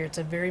transfigure. It's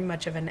a very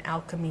much of an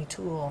alchemy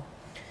tool.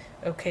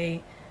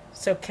 Okay,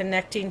 so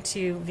connecting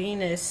to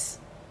Venus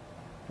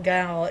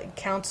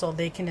Council,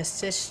 they can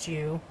assist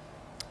you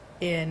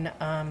in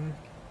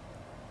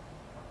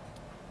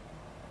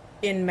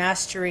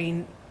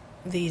mastering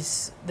the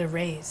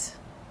rays.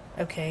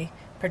 Okay,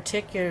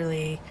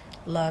 particularly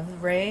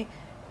love ray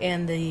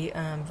and the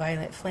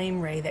violet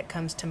flame ray that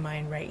comes to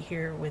mind right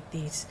here with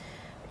these.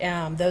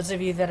 Those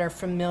of you that are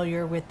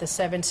familiar with the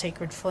Seven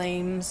Sacred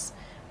Flames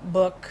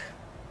book,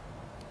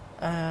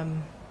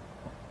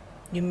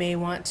 you may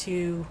want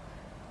to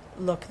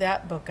look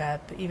that book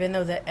up. Even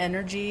though the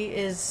energy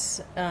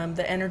is,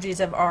 the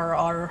energies of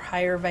our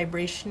higher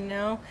vibration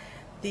now,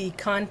 the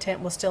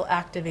content will still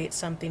activate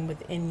something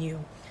within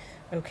you.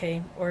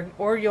 Okay,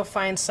 or you'll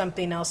find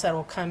something else that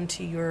will come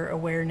to your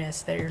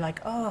awareness that you're like,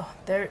 oh,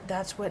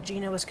 that's what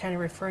Gina was kind of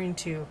referring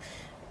to.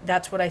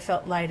 That's what I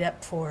felt light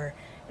up for.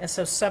 And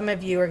so some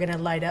of you are going to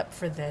light up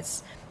for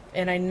this.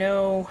 And I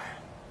know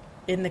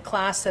in the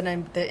class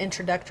that the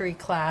introductory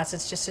class,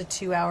 it's just a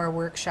 2-hour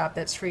workshop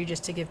that's free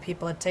just to give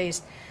people a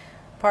taste.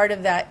 Part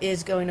of that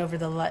is going over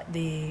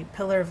the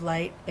pillar of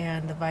light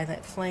and the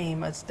violet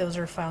flame. Those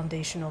are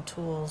foundational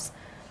tools.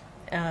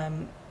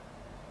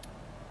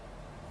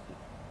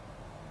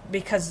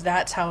 Because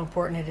that's how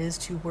important it is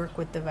to work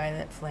with the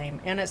violet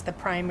flame. And it's the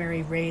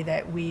primary ray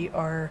that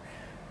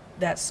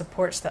that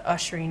supports the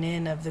ushering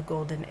in of the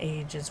golden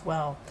age as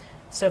well.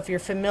 So if you're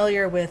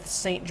familiar with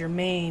Saint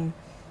Germain,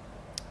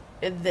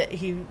 that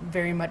he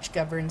very much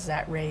governs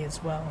that ray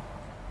as well.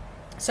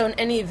 So in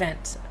any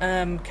event,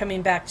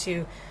 coming back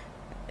to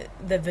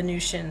the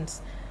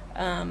Venusians,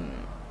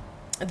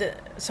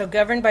 so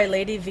governed by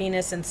Lady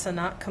Venus and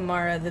Sanat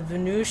Kumara, the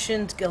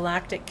Venusian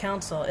Galactic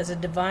Council is a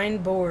divine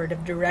board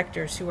of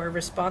directors who are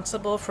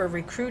responsible for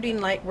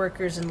recruiting light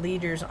workers and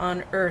leaders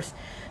on Earth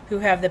who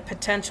have the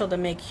potential to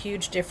make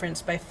huge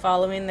difference by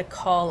following the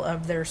call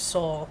of their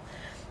soul.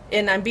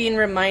 And I'm being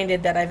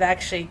reminded that I've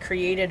actually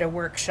created a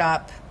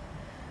workshop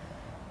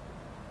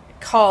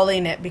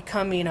calling it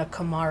Becoming a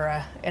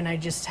Kumara, and I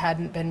just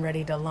hadn't been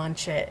ready to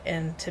launch it.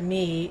 And to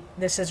me,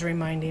 this is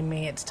reminding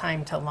me it's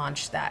time to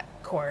launch that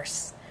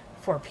course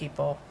for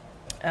people,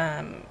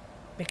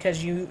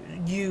 because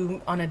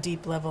you on a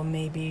deep level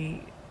may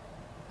be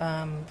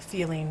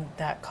feeling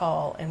that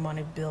call and want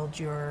to build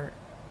your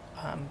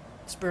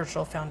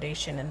spiritual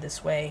foundation in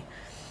this way,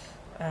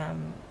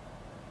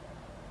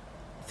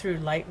 through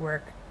light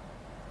work,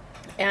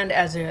 and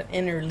as an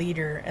inner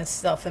leader, as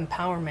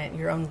self-empowerment,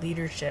 your own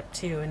leadership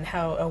too, and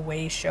how a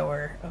way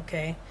shower.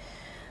 Okay.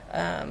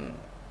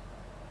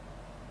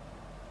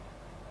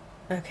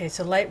 Okay,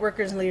 so light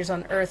workers and leaders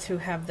on Earth who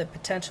have the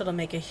potential to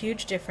make a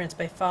huge difference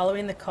by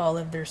following the call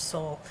of their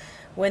soul.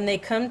 When they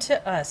come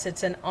to us,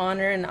 it's an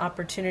honor and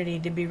opportunity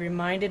to be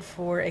reminded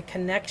for a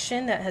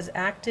connection that was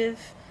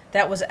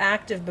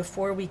active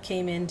before we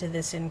came into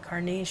this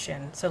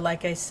incarnation. So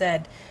like I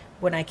said,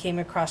 when I came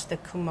across the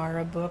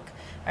Kumara book,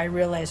 I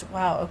realized,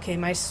 wow, okay,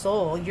 my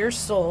soul, your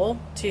soul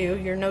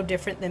too, you're no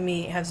different than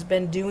me, has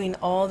been doing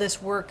all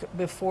this work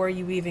before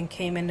you even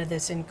came into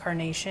this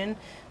incarnation,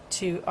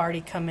 to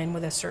already come in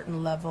with a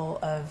certain level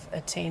of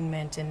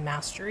attainment and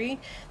mastery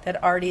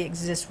that already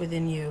exists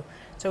within you.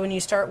 So when you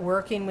start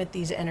working with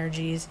these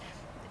energies,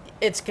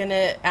 it's going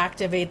to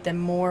activate them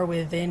more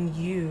within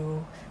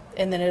you,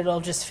 and then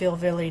it'll just feel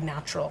really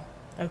natural.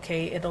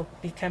 Okay, it'll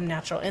become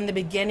natural. In the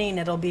beginning,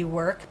 it'll be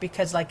work,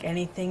 because like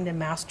anything to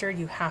master,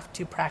 you have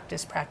to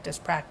practice,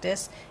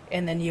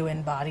 and then you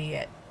embody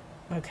it.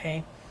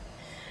 Okay.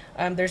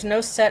 There's no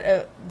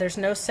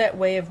set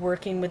way of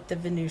working with the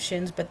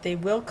Venusians, but they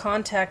will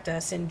contact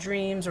us in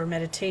dreams or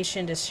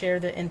meditation to share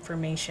the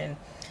information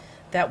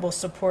that will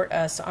support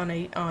us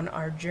on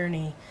our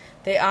journey.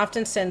 They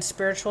often send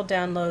spiritual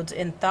downloads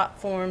in thought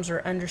forms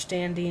or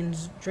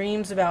understandings,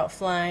 dreams about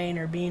flying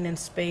or being in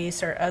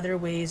space, or other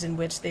ways in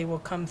which they will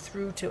come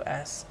through to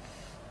us.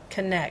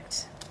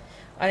 Connect.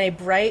 On a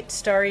bright,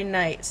 starry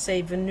night,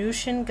 say,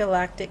 Venusian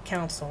Galactic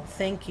Council,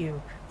 thank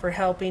you for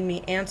helping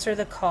me answer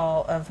the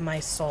call of my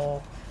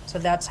soul. So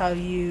that's how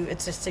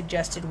it's a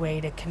suggested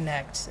way to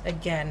connect.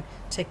 Again,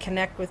 to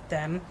connect with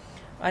them.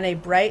 On a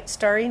bright,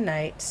 starry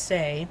night,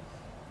 say,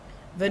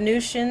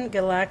 Venusian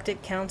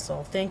Galactic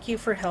Council, thank you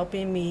for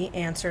helping me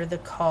answer the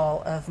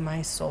call of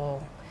my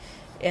soul.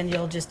 And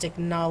you'll just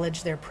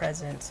acknowledge their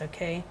presence,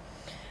 okay?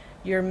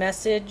 Your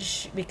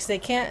message, because they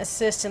can't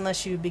assist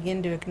unless you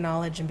begin to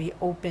acknowledge and be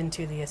open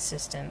to the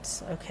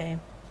assistance, okay?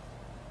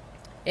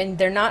 And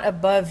they're not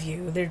above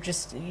you. They're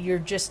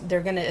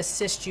going to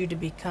assist you to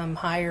become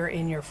higher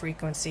in your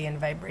frequency and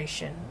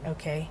vibration,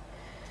 okay?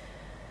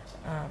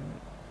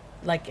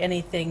 Like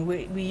anything,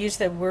 we use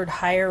the word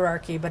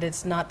hierarchy, but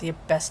it's not the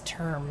best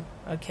term,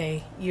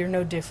 okay? You're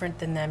no different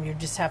than them. You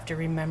just have to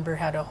remember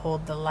how to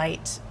hold the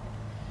light,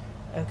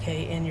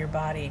 okay, in your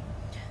body.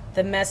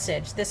 The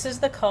message, this is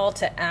the call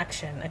to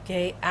action,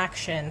 okay?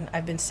 Action.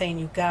 I've been saying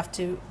you have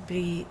to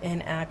be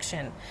in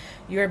action.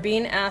 You are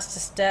being asked to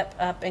step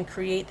up and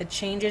create the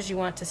changes you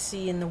want to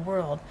see in the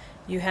world.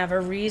 You have a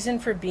reason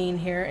for being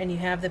here, and you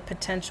have the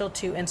potential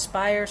to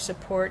inspire,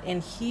 support,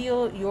 and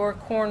heal your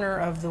corner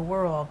of the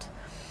world.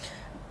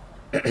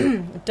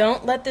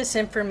 Don't let this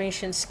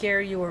information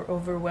scare you or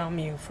overwhelm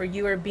you, for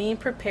you are being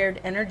prepared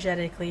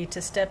energetically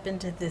to step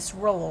into this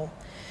role.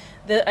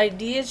 The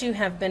ideas you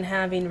have been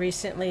having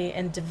recently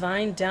and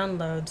divine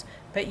downloads,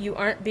 but you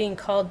aren't being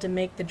called to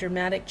make the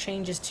dramatic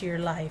changes to your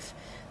life,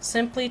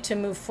 simply to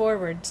move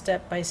forward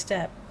step by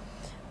step.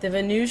 The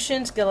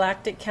Venusians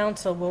Galactic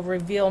Council will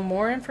reveal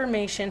more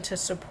information to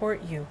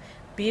support you.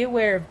 Be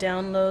aware of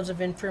downloads of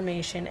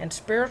information and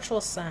spiritual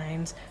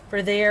signs,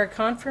 for they are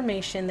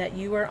confirmation that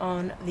you are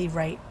on the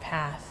right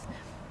path.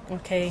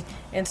 Okay,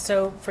 and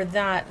so for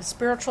that,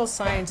 spiritual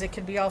signs, it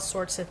could be all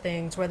sorts of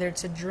things, whether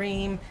it's a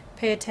dream.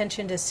 Pay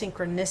attention to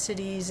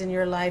synchronicities in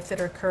your life that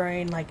are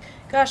occurring, like,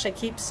 gosh, I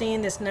keep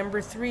seeing this number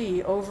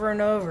 3 over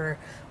and over,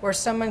 or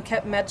someone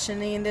kept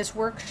mentioning this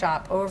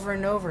workshop over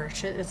and over.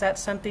 Is that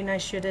something I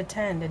should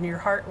attend? And your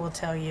heart will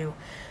tell you.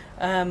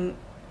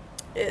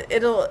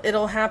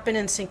 It'll happen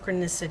in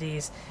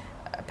synchronicities.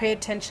 Pay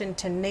attention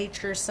to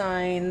nature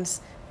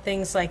signs,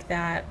 things like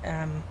that.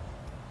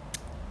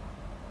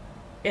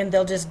 And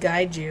they'll just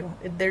guide you.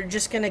 They're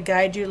just going to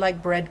guide you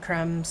like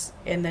breadcrumbs,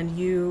 and then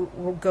you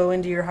will go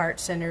into your heart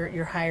center,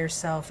 your higher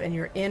self, and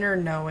your inner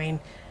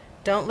knowing.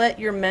 Don't let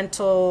your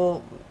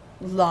mental,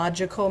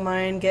 logical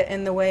mind get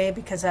in the way,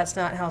 because that's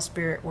not how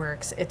spirit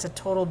works. It's a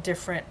total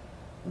different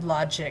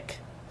logic,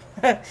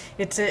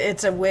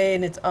 It's a way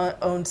in its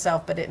own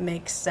self, but it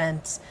makes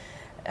sense.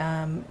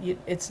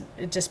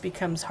 It just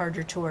becomes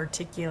harder to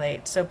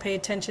articulate. So pay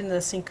attention to the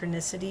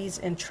synchronicities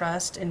and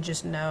trust, and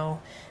just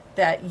know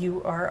that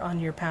you are on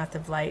your path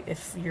of light.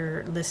 If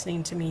you're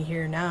listening to me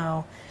here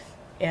now,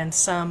 and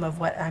some of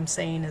what I'm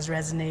saying is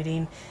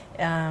resonating,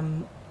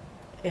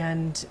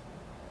 and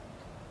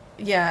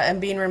yeah, I'm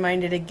being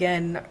reminded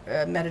again,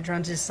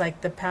 Metatron's just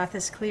like, the path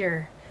is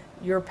clear.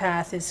 Your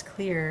path is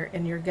clear,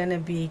 and you're going to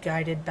be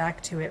guided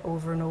back to it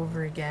over and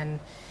over again,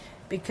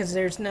 because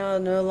there's no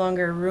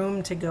longer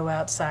room to go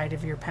outside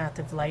of your path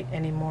of light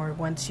anymore.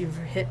 Once you've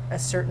hit a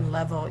certain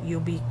level, you'll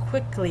be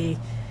quickly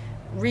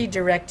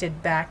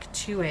redirected back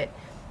to it.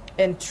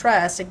 And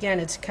trust, again,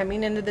 it's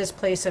coming into this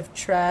place of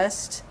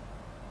trust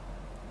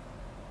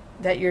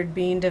that you're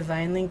being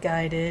divinely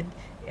guided,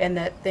 and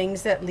that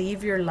things that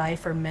leave your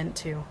life are meant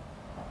to.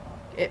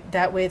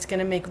 That way it's going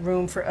to make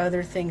room for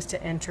other things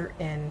to enter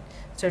in.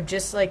 So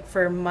just like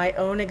for my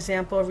own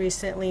example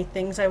recently,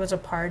 things I was a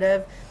part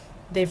of,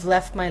 they've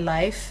left my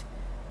life,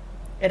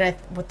 and I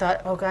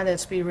thought, oh God,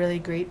 it's be really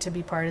great to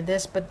be part of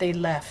this, but they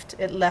left.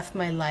 It left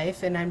my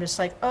life, and I'm just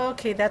like, oh,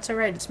 okay, that's all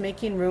right. It's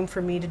making room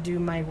for me to do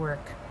my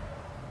work,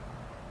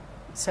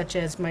 such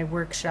as my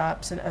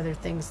workshops and other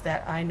things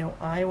that I know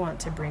I want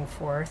to bring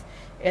forth,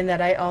 and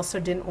that I also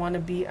didn't want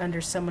to be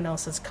under someone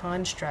else's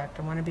construct.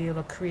 I want to be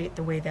able to create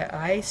the way that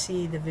I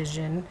see the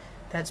vision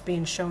that's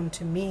being shown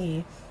to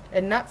me,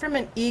 and not from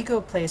an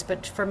ego place,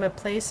 but from a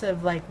place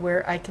of like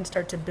where I can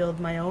start to build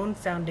my own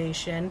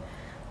foundation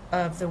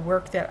of the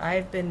work that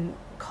I've been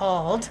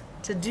called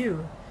to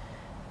do,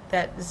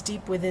 that is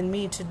deep within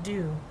me to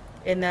do,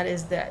 and that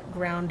is that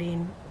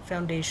grounding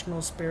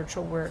foundational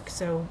spiritual work.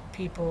 So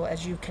people,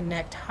 as you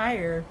connect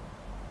higher,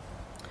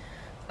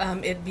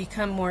 it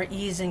become more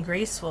ease and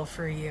graceful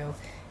for you.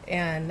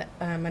 And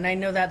I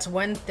know that's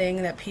one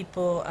thing that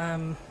people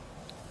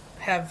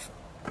have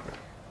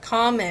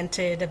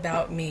commented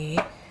about me.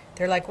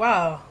 They're like,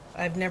 wow,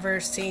 I've never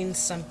seen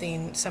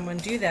someone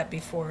do that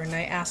before. And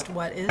I asked,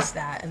 what is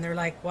that? And they're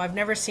like, well, I've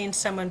never seen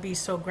someone be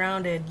so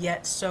grounded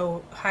yet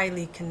so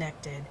highly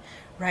connected,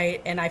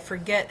 right? And I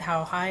forget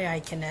how high I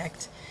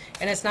connect.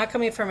 And it's not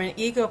coming from an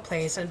ego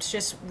place. It's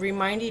just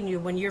reminding you,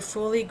 when you're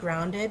fully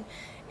grounded,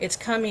 it's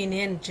coming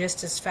in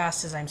just as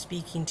fast as I'm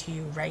speaking to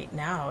you right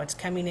now. It's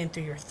coming in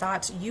through your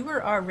thoughts. You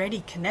are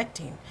already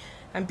connecting.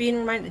 I'm being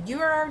reminded, you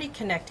are already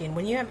connecting.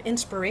 When you have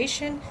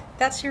inspiration,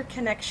 that's your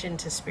connection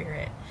to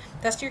spirit.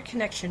 That's your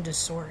connection to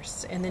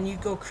source. And then you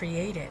go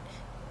create it.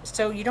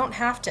 So you don't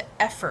have to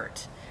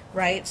effort,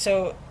 right?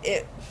 So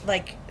it,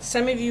 like,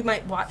 some of you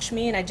might watch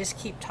me and I just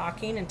keep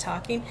talking and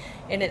talking,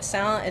 and it's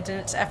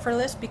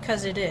effortless,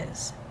 because it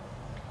is.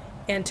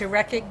 And to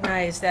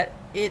recognize that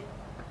it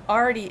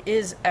already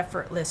is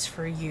effortless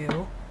for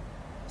you.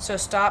 So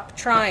stop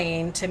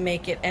trying to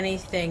make it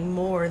anything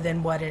more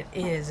than what it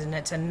is. And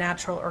it's a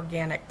natural,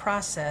 organic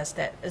process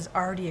that is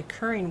already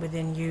occurring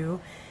within you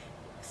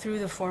through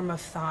the form of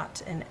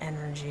thought and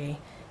energy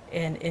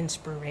and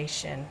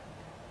inspiration.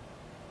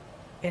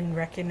 And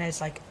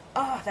recognize, like,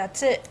 oh,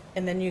 that's it.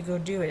 And then you go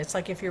do it. It's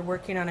like if you're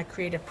working on a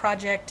creative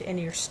project and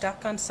you're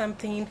stuck on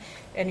something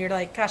and you're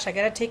like, gosh, I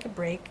got to take a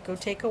break, go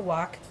take a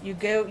walk. You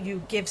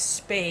give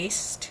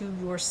space to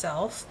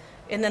yourself,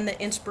 and then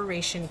the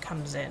inspiration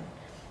comes in,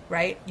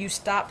 right? You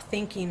stop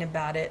thinking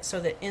about it so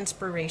that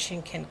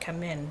inspiration can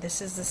come in.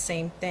 This is the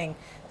same thing.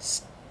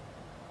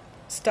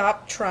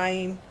 Stop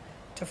trying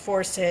to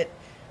force it.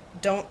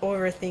 Don't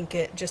overthink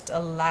it. Just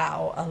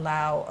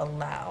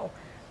allow.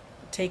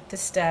 Take the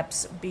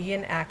steps, be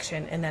in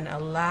action, and then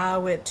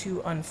allow it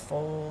to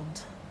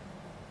unfold.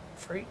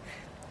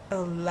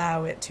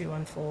 Allow it to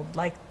unfold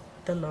like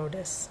the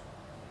lotus.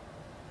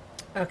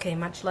 Okay,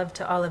 much love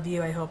to all of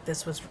you. I hope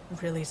this was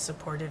really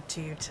supportive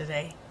to you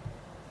today.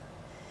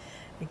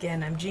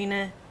 Again, I'm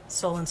Gina,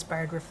 Soul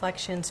Inspired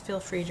Reflections. Feel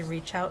free to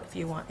reach out if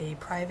you want a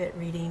private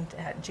reading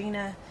at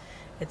Gina.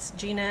 It's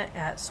Gina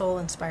at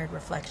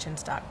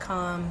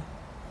soulinspiredreflections.com,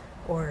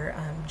 or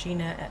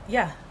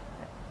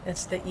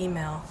it's the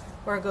email.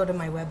 Or go to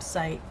my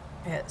website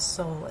at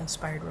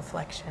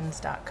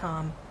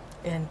soulinspiredreflections.com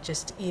and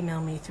just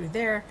email me through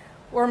there,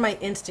 or my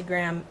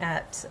Instagram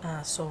at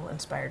Soul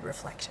Inspired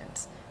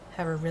Reflections.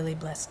 Have a really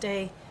blessed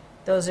day.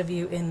 Those of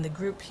you in the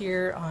group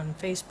here on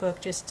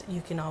Facebook,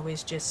 you can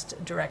always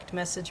just direct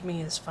message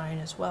me, is fine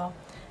as well.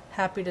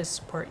 Happy to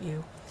support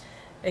you.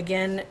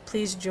 Again,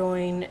 please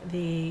join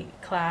the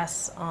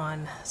class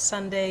on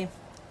Sunday,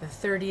 the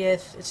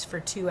 30th. It's for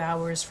 2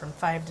 hours from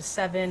 5 to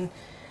 7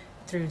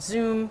 through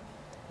Zoom.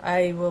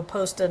 I will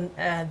post the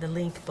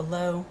link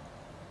below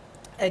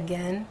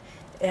again,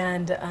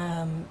 and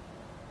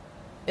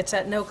it's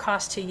at no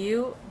cost to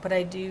you, but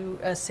I do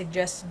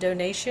suggest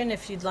donation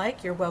if you'd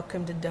like. You're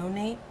welcome to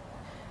donate,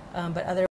 but otherwise